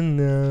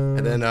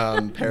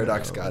No.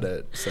 Paradox got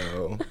it,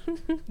 so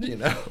you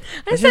know.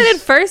 I said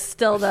it first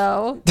still,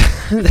 though.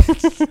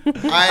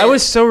 I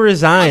was so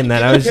resigned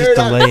that I was just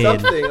Paradox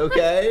delayed. Something,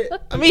 okay.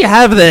 Let me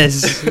have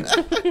this.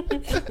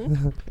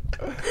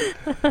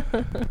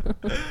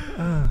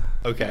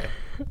 Okay,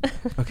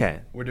 Okay.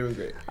 we're doing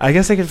great. I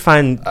guess I could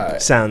find All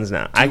right. sounds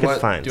now. Do you want to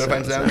find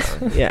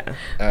sounds? now. Yeah.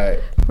 All right,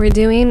 We're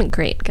doing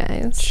great,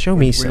 guys. Show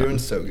me we're some. doing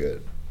so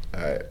good.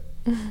 All right,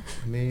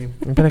 me.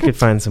 I bet I could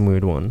find some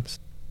weird ones.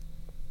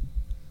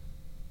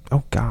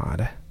 Oh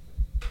God.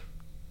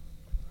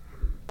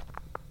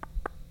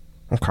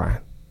 Okay.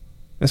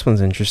 This one's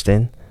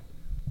interesting.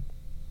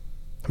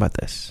 How about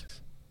this?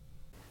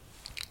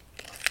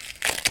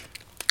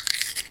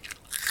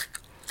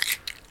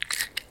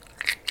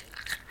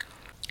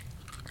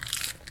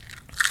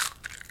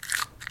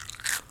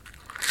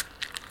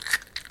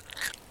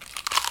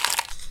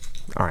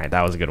 All right,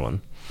 that was a good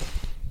one.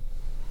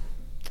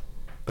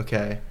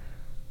 Okay.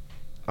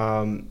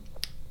 Oh,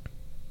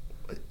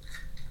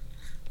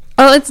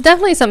 it's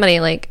definitely somebody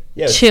like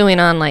Yeah, it's- chewing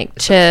on like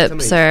chips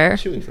Somebody or.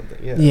 chewing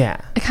something. Yeah.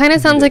 Yeah, It kind of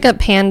sounds like a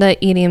panda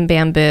eating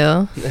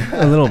bamboo.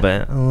 a little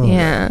bit.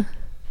 Yeah.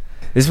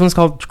 This one's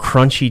called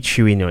crunchy,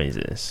 chewy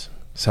noises.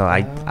 So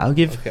I'll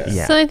give okay.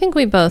 yeah. So I think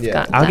we both Yeah.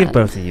 got I'll that. give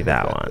both of you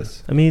that Got one.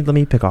 this. Let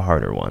me pick a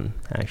harder one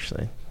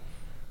actually,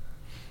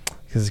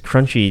 because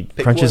crunch is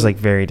one. like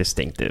very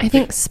distinctive. I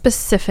think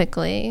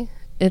specifically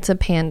it's a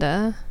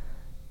panda.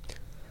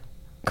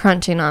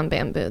 crunching on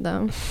bamboo,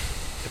 though.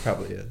 It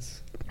probably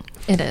is.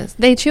 It is.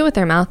 They chew with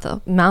their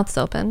mouths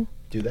open.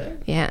 Do they?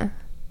 Yeah.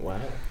 Wow.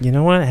 You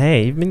know what?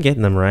 Hey, you've been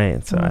getting them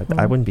right, so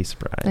I wouldn't be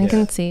surprised. I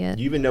can see it.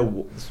 You even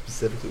know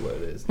specifically what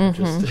it is, not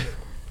just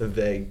a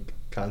vague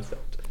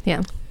concept.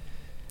 Yeah.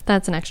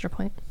 That's an extra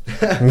point.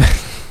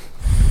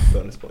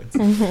 Bonus points.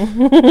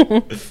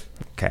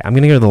 Okay, I'm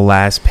gonna go to the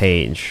last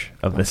page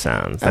of the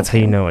sounds. That's how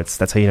you know it's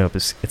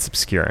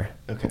obscure.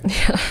 Okay.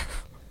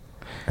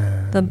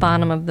 Yeah. The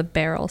bottom of the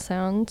barrel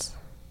sounds.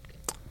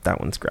 That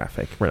one's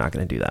graphic. We're not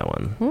gonna do that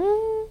one.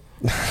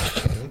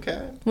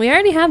 Okay. We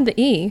already have the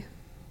E.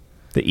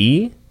 The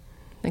E?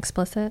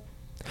 Explicit.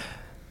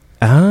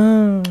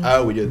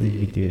 Oh, we do the E.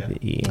 We do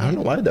the E. I don't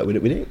know why though. We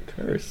didn't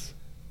curse,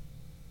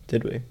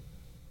 did we?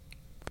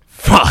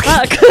 Fuck.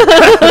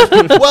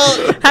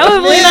 Well, how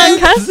have we not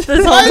cussed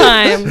this whole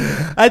time?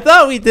 I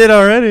thought we did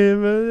already,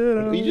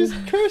 but we just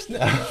cursed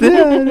now.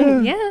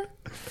 Yeah.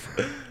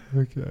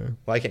 Okay.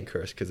 Well, I can't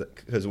curse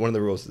because one of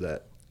the rules is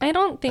that. I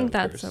don't think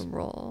that's curse. a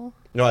rule.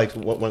 No, like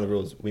one of the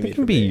rules we made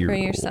can be your for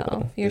rule.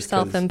 yourself. Your Is 'cause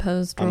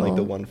self-imposed rule. I'm like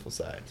the wonderful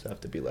side, so I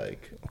have to be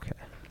like, Okay.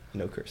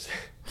 no curse.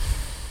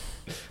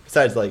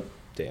 Besides, like,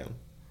 damn.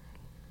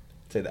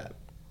 Say that.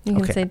 You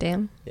can Okay. say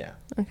damn. Yeah.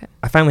 Okay.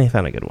 I finally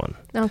found a good one.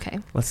 Okay.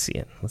 Let's see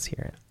it. Let's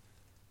hear it.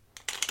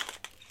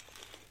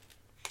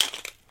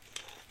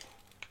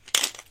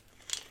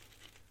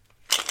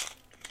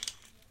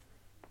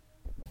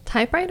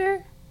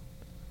 Typewriter?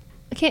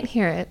 I can't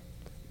hear it.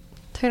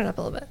 Turn it up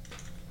a little bit.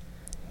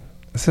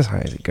 This is high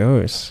as it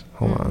goes.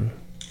 Hold on.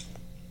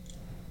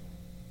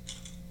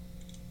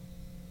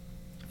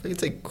 I think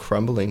it's like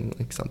crumbling,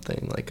 like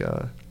something, like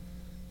a.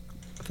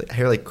 I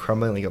hear like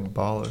crumbling, like a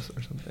ball or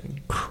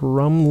something.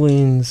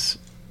 Crumbling's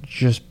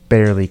just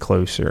barely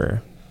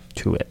closer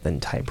to it than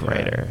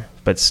typewriter, Yeah.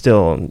 but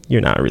still,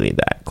 you're not really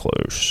that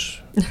close.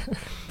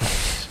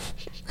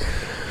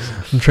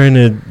 I'm trying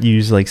to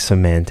use like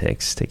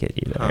semantics to get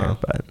you there,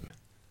 but.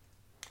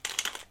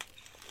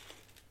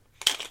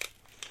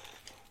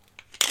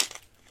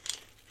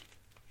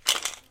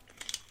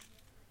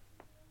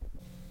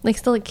 Like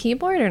still a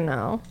keyboard or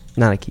no?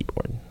 Not a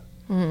keyboard.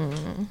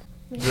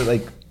 Is it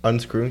like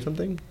unscrewing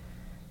something?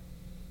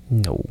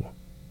 No.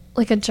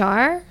 Like a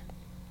jar?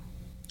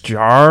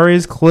 Jar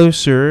is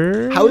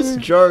closer. How is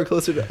jar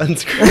closer to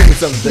unscrewing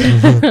something?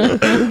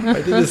 Are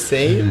they the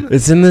same?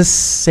 It's in the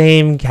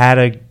same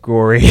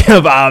category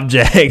of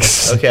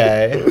objects.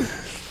 Okay.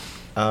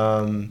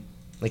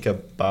 Like a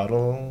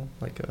bottle,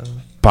 like a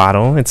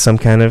Bottle. It's some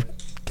kind of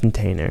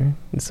container.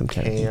 It's some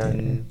kind of container.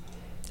 can.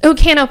 Oh,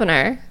 can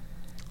opener.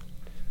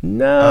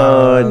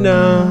 No.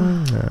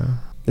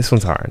 This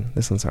one's hard.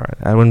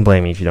 I wouldn't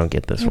blame you if you don't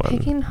get this You're one.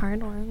 picking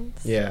hard ones.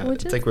 Yeah, Which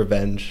it's is like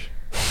revenge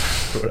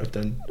for what I've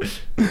done.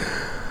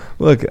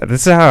 Look,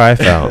 this is how I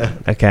felt.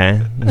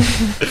 Okay.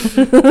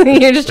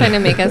 You're just trying to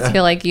make us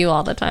feel like you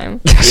all the time.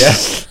 Yeah.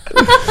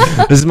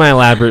 This is my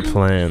elaborate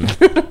plan.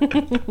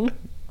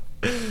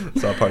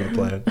 It's all part of the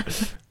plan.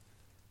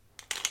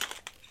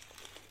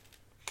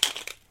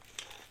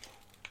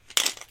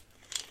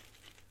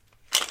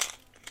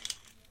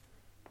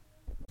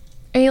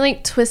 Are you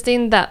like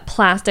twisting that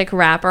plastic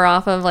wrapper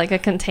off of like a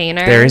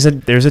container? There's a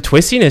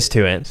twistiness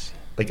to it.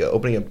 Like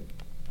opening a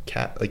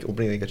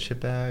opening like a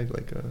chip bag,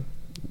 like a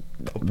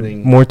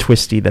opening More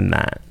twisty than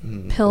that.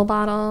 pill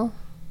bottle.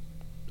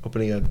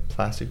 opening a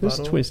plastic It's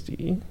bottle.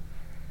 twisty.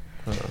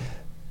 Uh,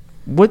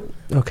 What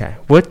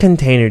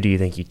container do you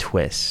think you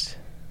twist?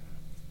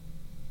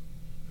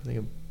 like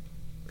a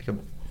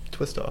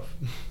twist off.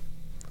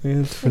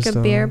 Like a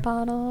beer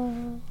bottle.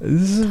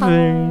 This is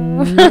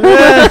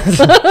I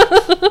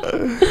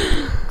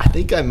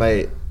think I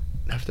might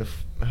have to.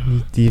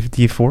 do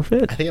you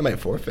forfeit? I think I might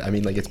forfeit. I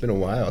mean, like it's been a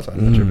while, so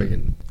I'm not sure if I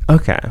can.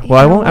 Okay.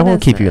 Well, Yeah, I what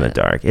won't is keep you in the it?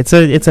 dark. It's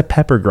a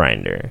pepper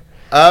grinder.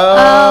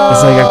 Oh,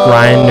 It's like a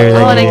grinder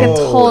that Oh, and I you- can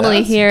totally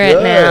that's hear it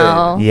good.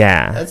 now.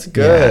 Yeah. That's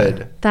good.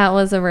 Yeah. That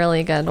was a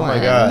really good Oh one.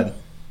 my god.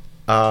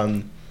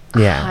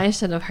 Yeah. I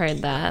should have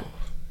heard that.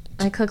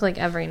 I cook like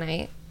every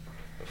night.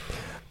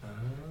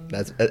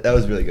 that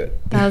was really good.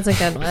 That was a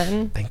good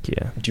one. Thank you.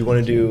 Do you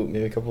want to do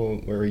maybe a couple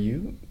where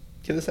you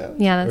give the sound?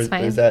 Yeah, that's Or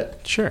fine. Is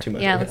that Sure. too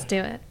much? Yeah, Okay. let's do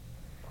it.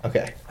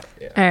 Okay.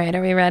 Yeah. All right,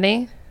 are we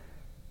ready?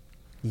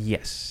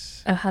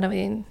 Yes. Oh, how do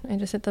we? I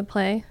just hit the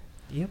play.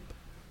 Yep.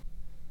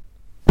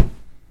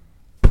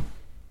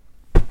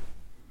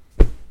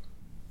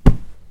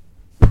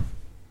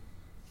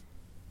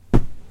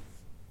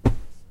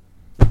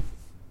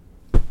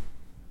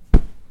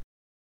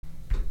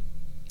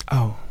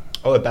 Oh,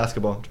 a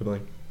basketball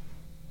dribbling.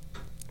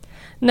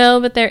 No,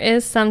 but there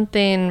is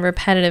something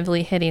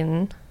repetitively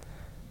hitting.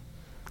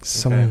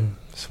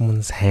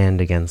 Someone's hand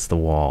against the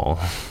wall.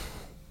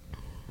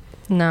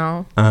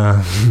 No.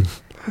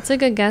 It's a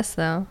good guess,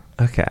 though.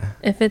 Okay.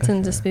 If it's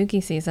into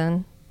spooky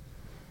season.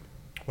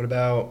 What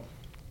about?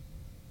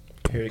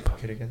 Hear it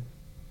again.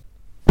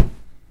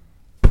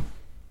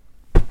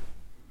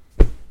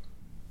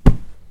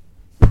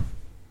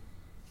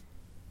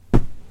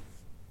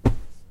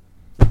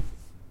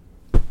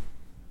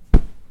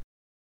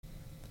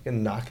 Like a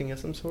knocking of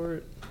some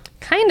sort.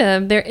 Kind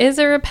of. There is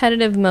a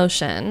repetitive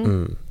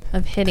motion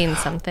of hitting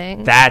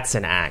something. That's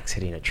an axe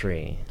hitting a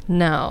tree.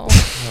 No.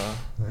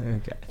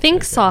 Okay.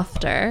 Think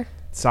softer.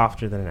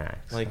 Softer than an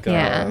axe. Like,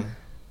 Yeah.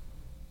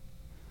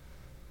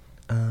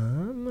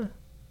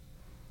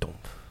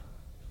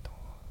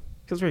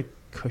 Feels very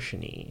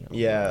cushiony.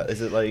 Yeah,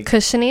 is it like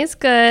Cushiony is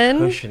good.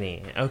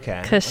 Cushiony.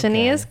 Okay.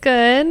 Cushiony okay. is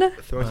good.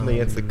 throwing something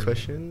against the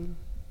cushion?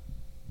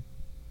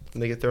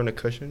 And they get thrown a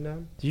cushion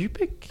down? Did you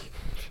pick?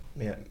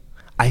 Yeah.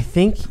 I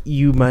think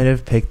you might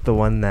have picked the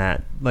one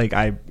that like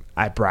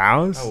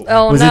eyebrows.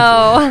 Oh,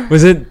 no.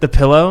 Was it the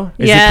pillow?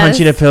 Is Yes. it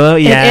punching a pillow?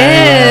 It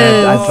Yeah.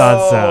 is. I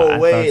thought so. Oh,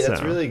 wait, thought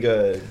that's so. really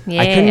good.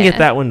 Yeah. I couldn't get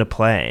that one to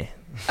play.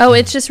 Oh,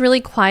 it's just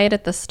really quiet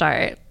at the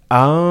start.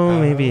 Oh,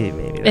 maybe.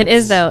 It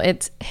is, though.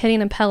 It's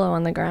hitting a pillow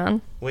on the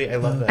ground. Wait, I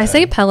love that. I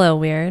say pillow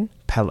weird.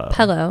 Pillow.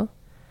 Pillow.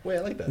 Wait,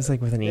 I like that. It's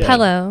like with an E. Yeah.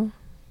 Pillow.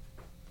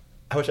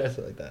 I wish I said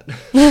it like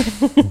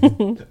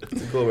that.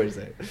 It's a cool way to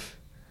say it.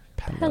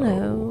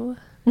 Pillow.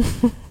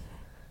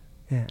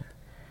 Yeah.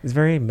 It's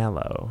very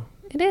mellow.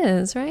 It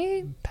is,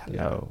 right?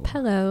 Pillow.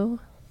 Pillow.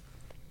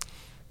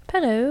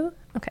 Pillow.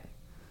 Okay.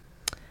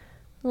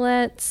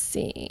 Let's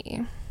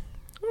see.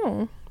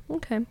 Oh,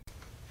 okay.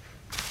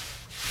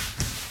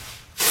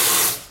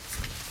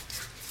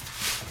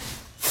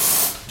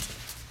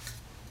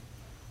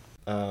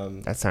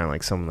 That sounded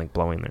like someone like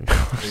blowing their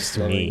nose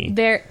to me.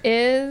 There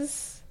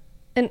is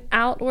an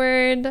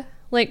outward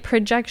like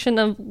projection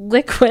of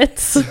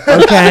liquids.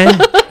 Okay.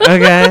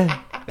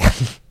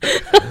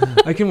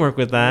 I can work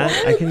with that.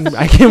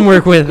 I can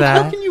work with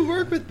How that. can you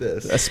work with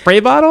this? A spray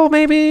bottle,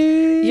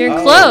 maybe? You're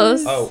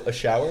close. Oh, a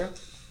shower?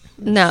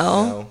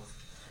 No.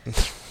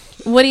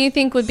 What do you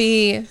think would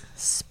be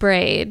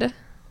sprayed?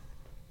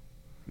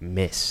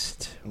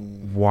 Mist.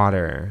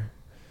 Water.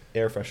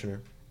 Air freshener.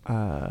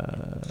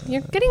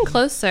 You're getting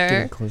closer.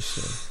 Getting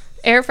closer.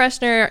 Air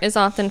freshener is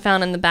often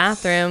found in the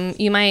bathroom.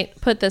 You might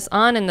put this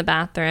on in the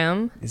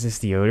bathroom. Is this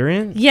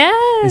deodorant?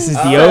 Yes. This is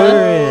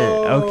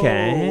deodorant. Oh,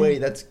 Okay. Wait,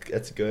 that's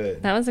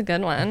good. That was a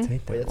good one.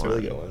 Take that Wait, that's a one.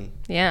 really good one.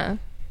 Yeah.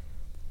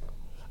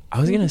 I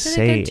was gonna You did a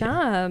say good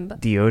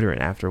job.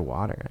 deodorant after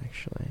water,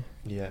 actually.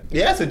 Yeah.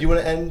 Yeah. So, do you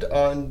want to end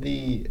on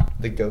the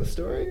ghost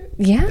story?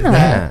 Yeah.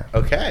 Yeah.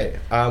 Okay.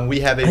 We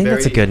have I think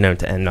that's a good note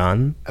to end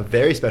on. a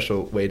very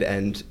special way to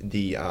end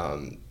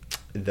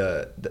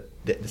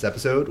this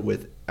episode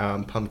with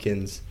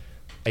Pumpkin's,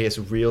 I guess,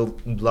 real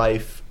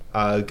life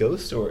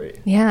ghost story.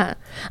 Yeah.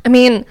 I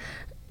mean,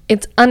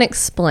 it's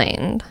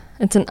unexplained.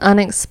 It's an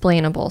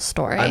unexplainable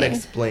story.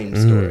 Unexplained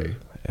story.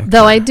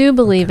 Though I do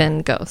believe in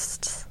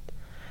ghosts.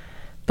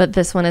 But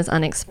this one is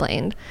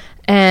unexplained.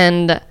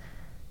 And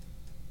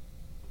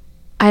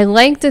I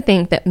like to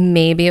think that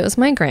maybe it was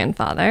my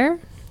grandfather.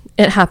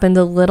 It happened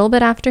a little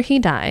bit after he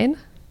died.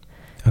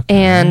 Okay.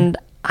 And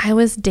I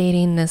was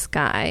dating this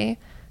guy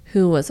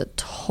who was a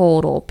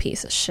total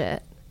piece of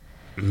shit.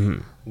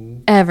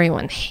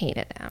 Everyone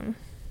hated him.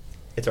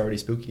 It's already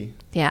spooky.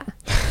 Yeah.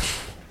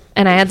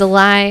 And I had to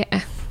lie.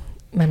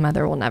 My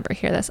mother will never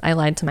hear this. I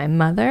lied to my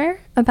mother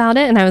about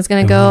it, and I was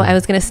going to I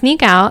was going to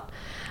sneak out.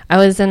 I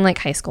was in like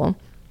high school.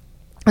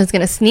 I was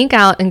going to sneak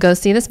out and go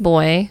see this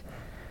boy.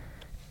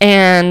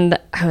 And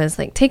I was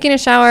like taking a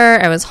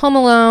shower. I was home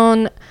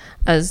alone.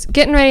 I was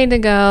getting ready to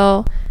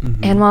go.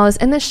 And while I was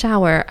in the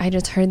shower, I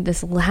just heard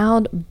this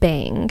loud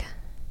bang.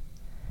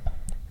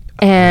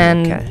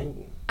 And Okay.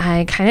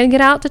 I kind of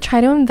get out to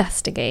try to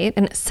investigate,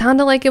 and it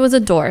sounded like it was a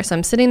door. So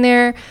I'm sitting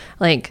there,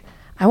 like,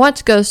 I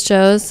watch ghost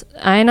shows.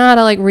 I know how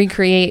to, like,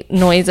 recreate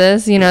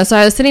noises, you know. So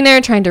I was sitting there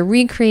trying to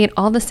recreate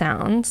all the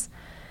sounds.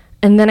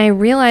 And then I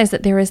realized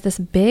that there was this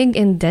big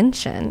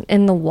indention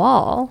in the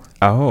wall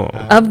Oh.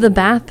 of the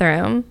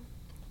bathroom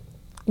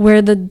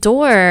where the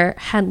door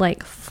had,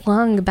 like,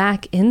 flung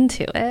back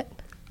into it.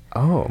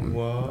 Oh.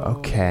 Whoa.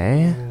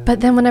 Okay. But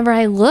then whenever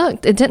I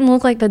looked, it didn't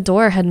look like the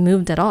door had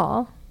moved at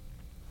all.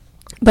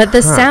 But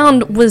the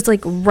sound was like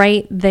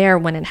right there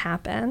when it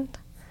happened.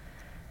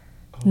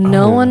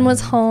 No one was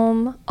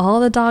home.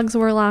 All the dogs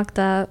were locked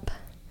up.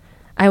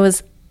 I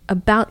was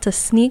about to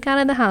sneak out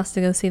of the house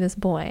to go see this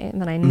boy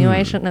that I knew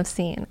I shouldn't have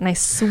seen. And I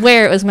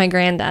swear it was my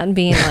granddad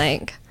being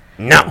like,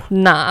 No.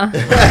 nah,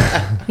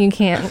 you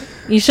can't.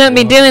 You shouldn't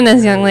be doing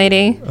this, young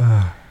lady.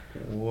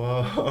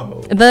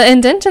 Whoa. The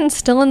indention's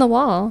still in the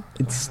wall.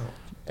 It's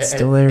And-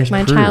 still there. as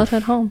My proof.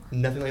 childhood home.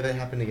 Nothing like that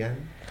happened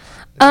again?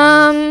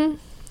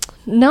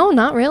 No,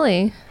 not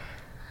really.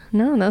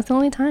 No, that was the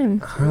only time.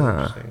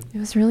 Huh. It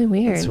was really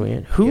weird. That's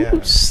weird. Who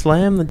Yeah.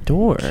 slammed the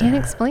door? Can't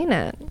explain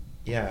it.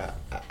 Yeah.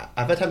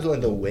 I've had times when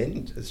like, the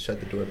wind has shut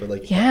the door, but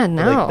like Yeah, but,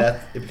 no. like,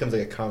 it becomes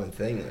like a common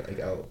thing.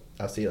 Like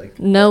I'll see like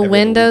No every other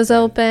windows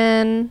weekend.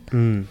 open,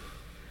 Mm.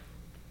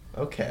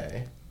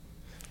 Okay,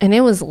 and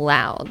it was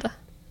loud.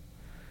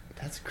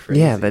 that's crazy.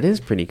 Yeah, that is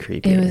pretty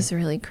creepy. It was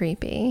really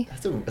creepy.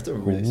 That's a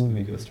really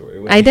spooky ghost story.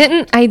 Wait, I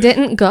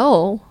didn't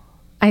go.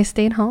 I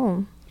stayed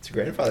home. It's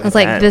your grandfather. I was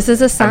like, this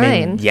is a sign.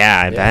 I mean,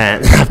 yeah, I Yeah.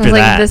 bet. I After was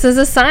like, that. this is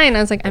a sign. I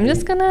was like, I'm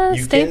just gonna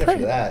you stay can put.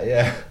 after that.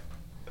 Yeah.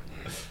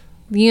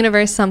 The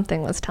universe,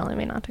 something was telling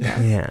me not to go.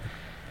 Yeah.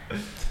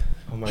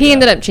 He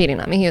ended up cheating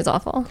on me. He was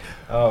awful.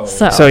 Oh.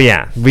 So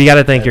yeah, we got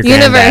to thank your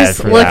universe granddad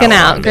for looking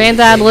that out.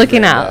 Granddad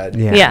looking out.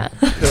 Yeah.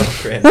 Good old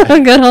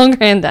granddad. Good old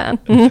granddad.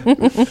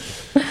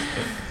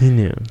 He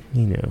knew.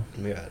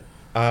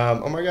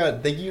 Oh my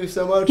god! Thank you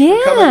so much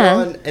for coming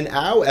on an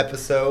OWW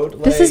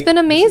episode. This has been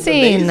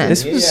amazing.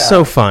 This was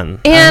so fun.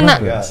 And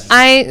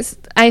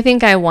I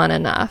think I won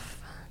enough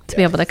to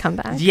be able to come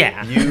back.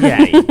 Yeah,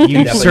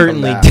 you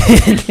certainly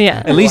did.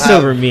 Yeah, at least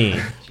over me.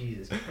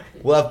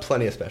 We'll have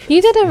plenty of specials. You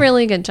did a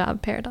really good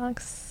job,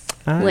 Paradox.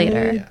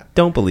 Later.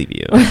 Don't believe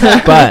you,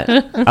 but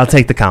I'll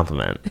take the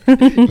compliment. You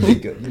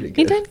did good.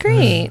 You did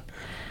great.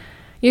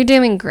 You're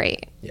doing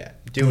great. Yeah.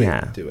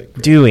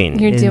 Doing.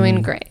 You're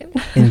doing great.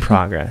 In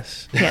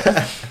progress.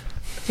 Yeah.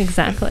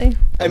 Exactly.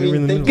 I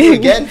mean, thank you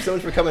again so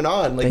much for coming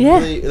on.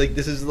 Really,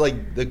 this is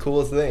the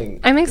coolest thing.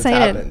 I'm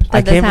excited.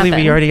 I can't believe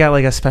we already got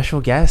a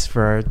special guest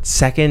for our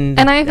second.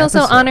 And I feel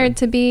so honored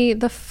to be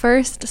the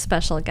first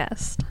special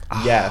guest.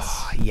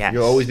 Yes. Yes.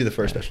 You'll always be the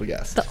first special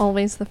guest.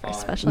 Always the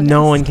first special guest.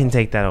 No one can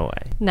take that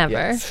away. Never.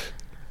 Yes.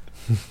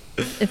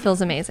 It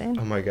feels amazing.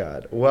 Oh my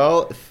god.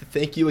 Well,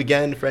 thank you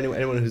again for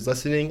anyone who's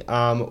listening.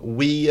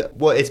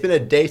 It's been a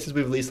day since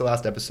we released the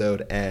last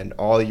episode, and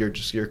all your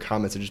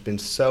comments have just been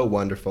so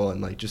wonderful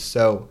and just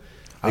so.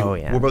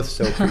 We're both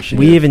so appreciative.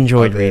 We've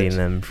enjoyed reading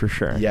them for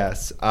sure.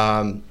 Yes.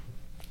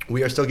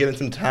 We are still giving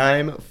some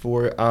time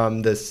for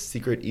the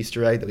secret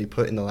Easter egg that we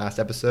put in the last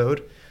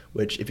episode,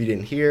 which, if you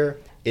didn't hear,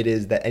 it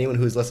is that anyone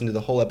who has listened to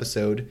the whole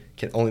episode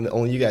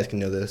only you guys can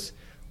know this.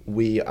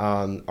 We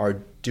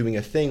are doing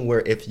a thing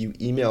where if you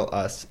email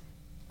us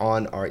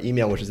on our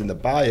email, which is in the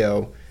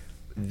bio,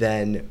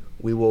 then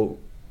we will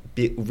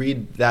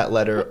read that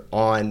letter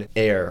on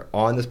air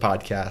on this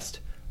podcast,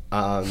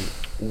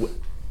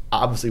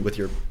 obviously with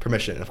your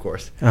permission, of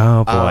course.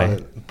 Oh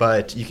boy!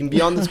 But you can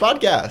be on this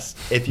podcast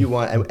if you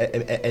want,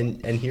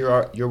 and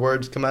hear your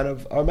words come out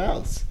of our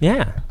mouths.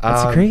 Yeah,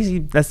 that's crazy.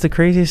 That's the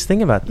craziest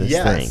thing about this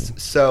thing.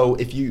 So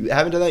if you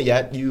haven't done that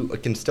yet, you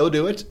can still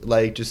do it.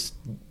 Just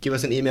give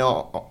us an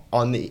email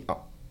on the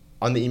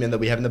email that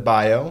we have in the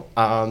bio.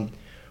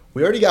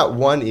 We already got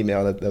one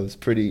email that was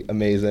pretty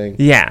amazing.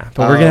 Yeah,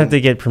 but we're gonna have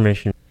to get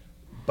permission.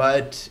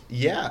 But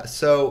yeah,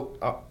 so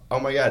oh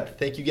my god,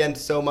 thank you again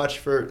so much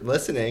for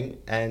listening,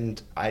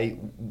 and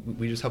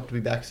we just hope to be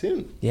back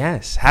soon.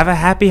 Yes, have a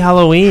happy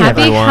Halloween,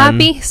 everyone.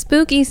 Happy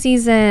spooky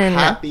season.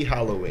 Happy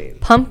Halloween.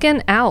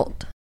 Pumpkin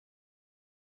out.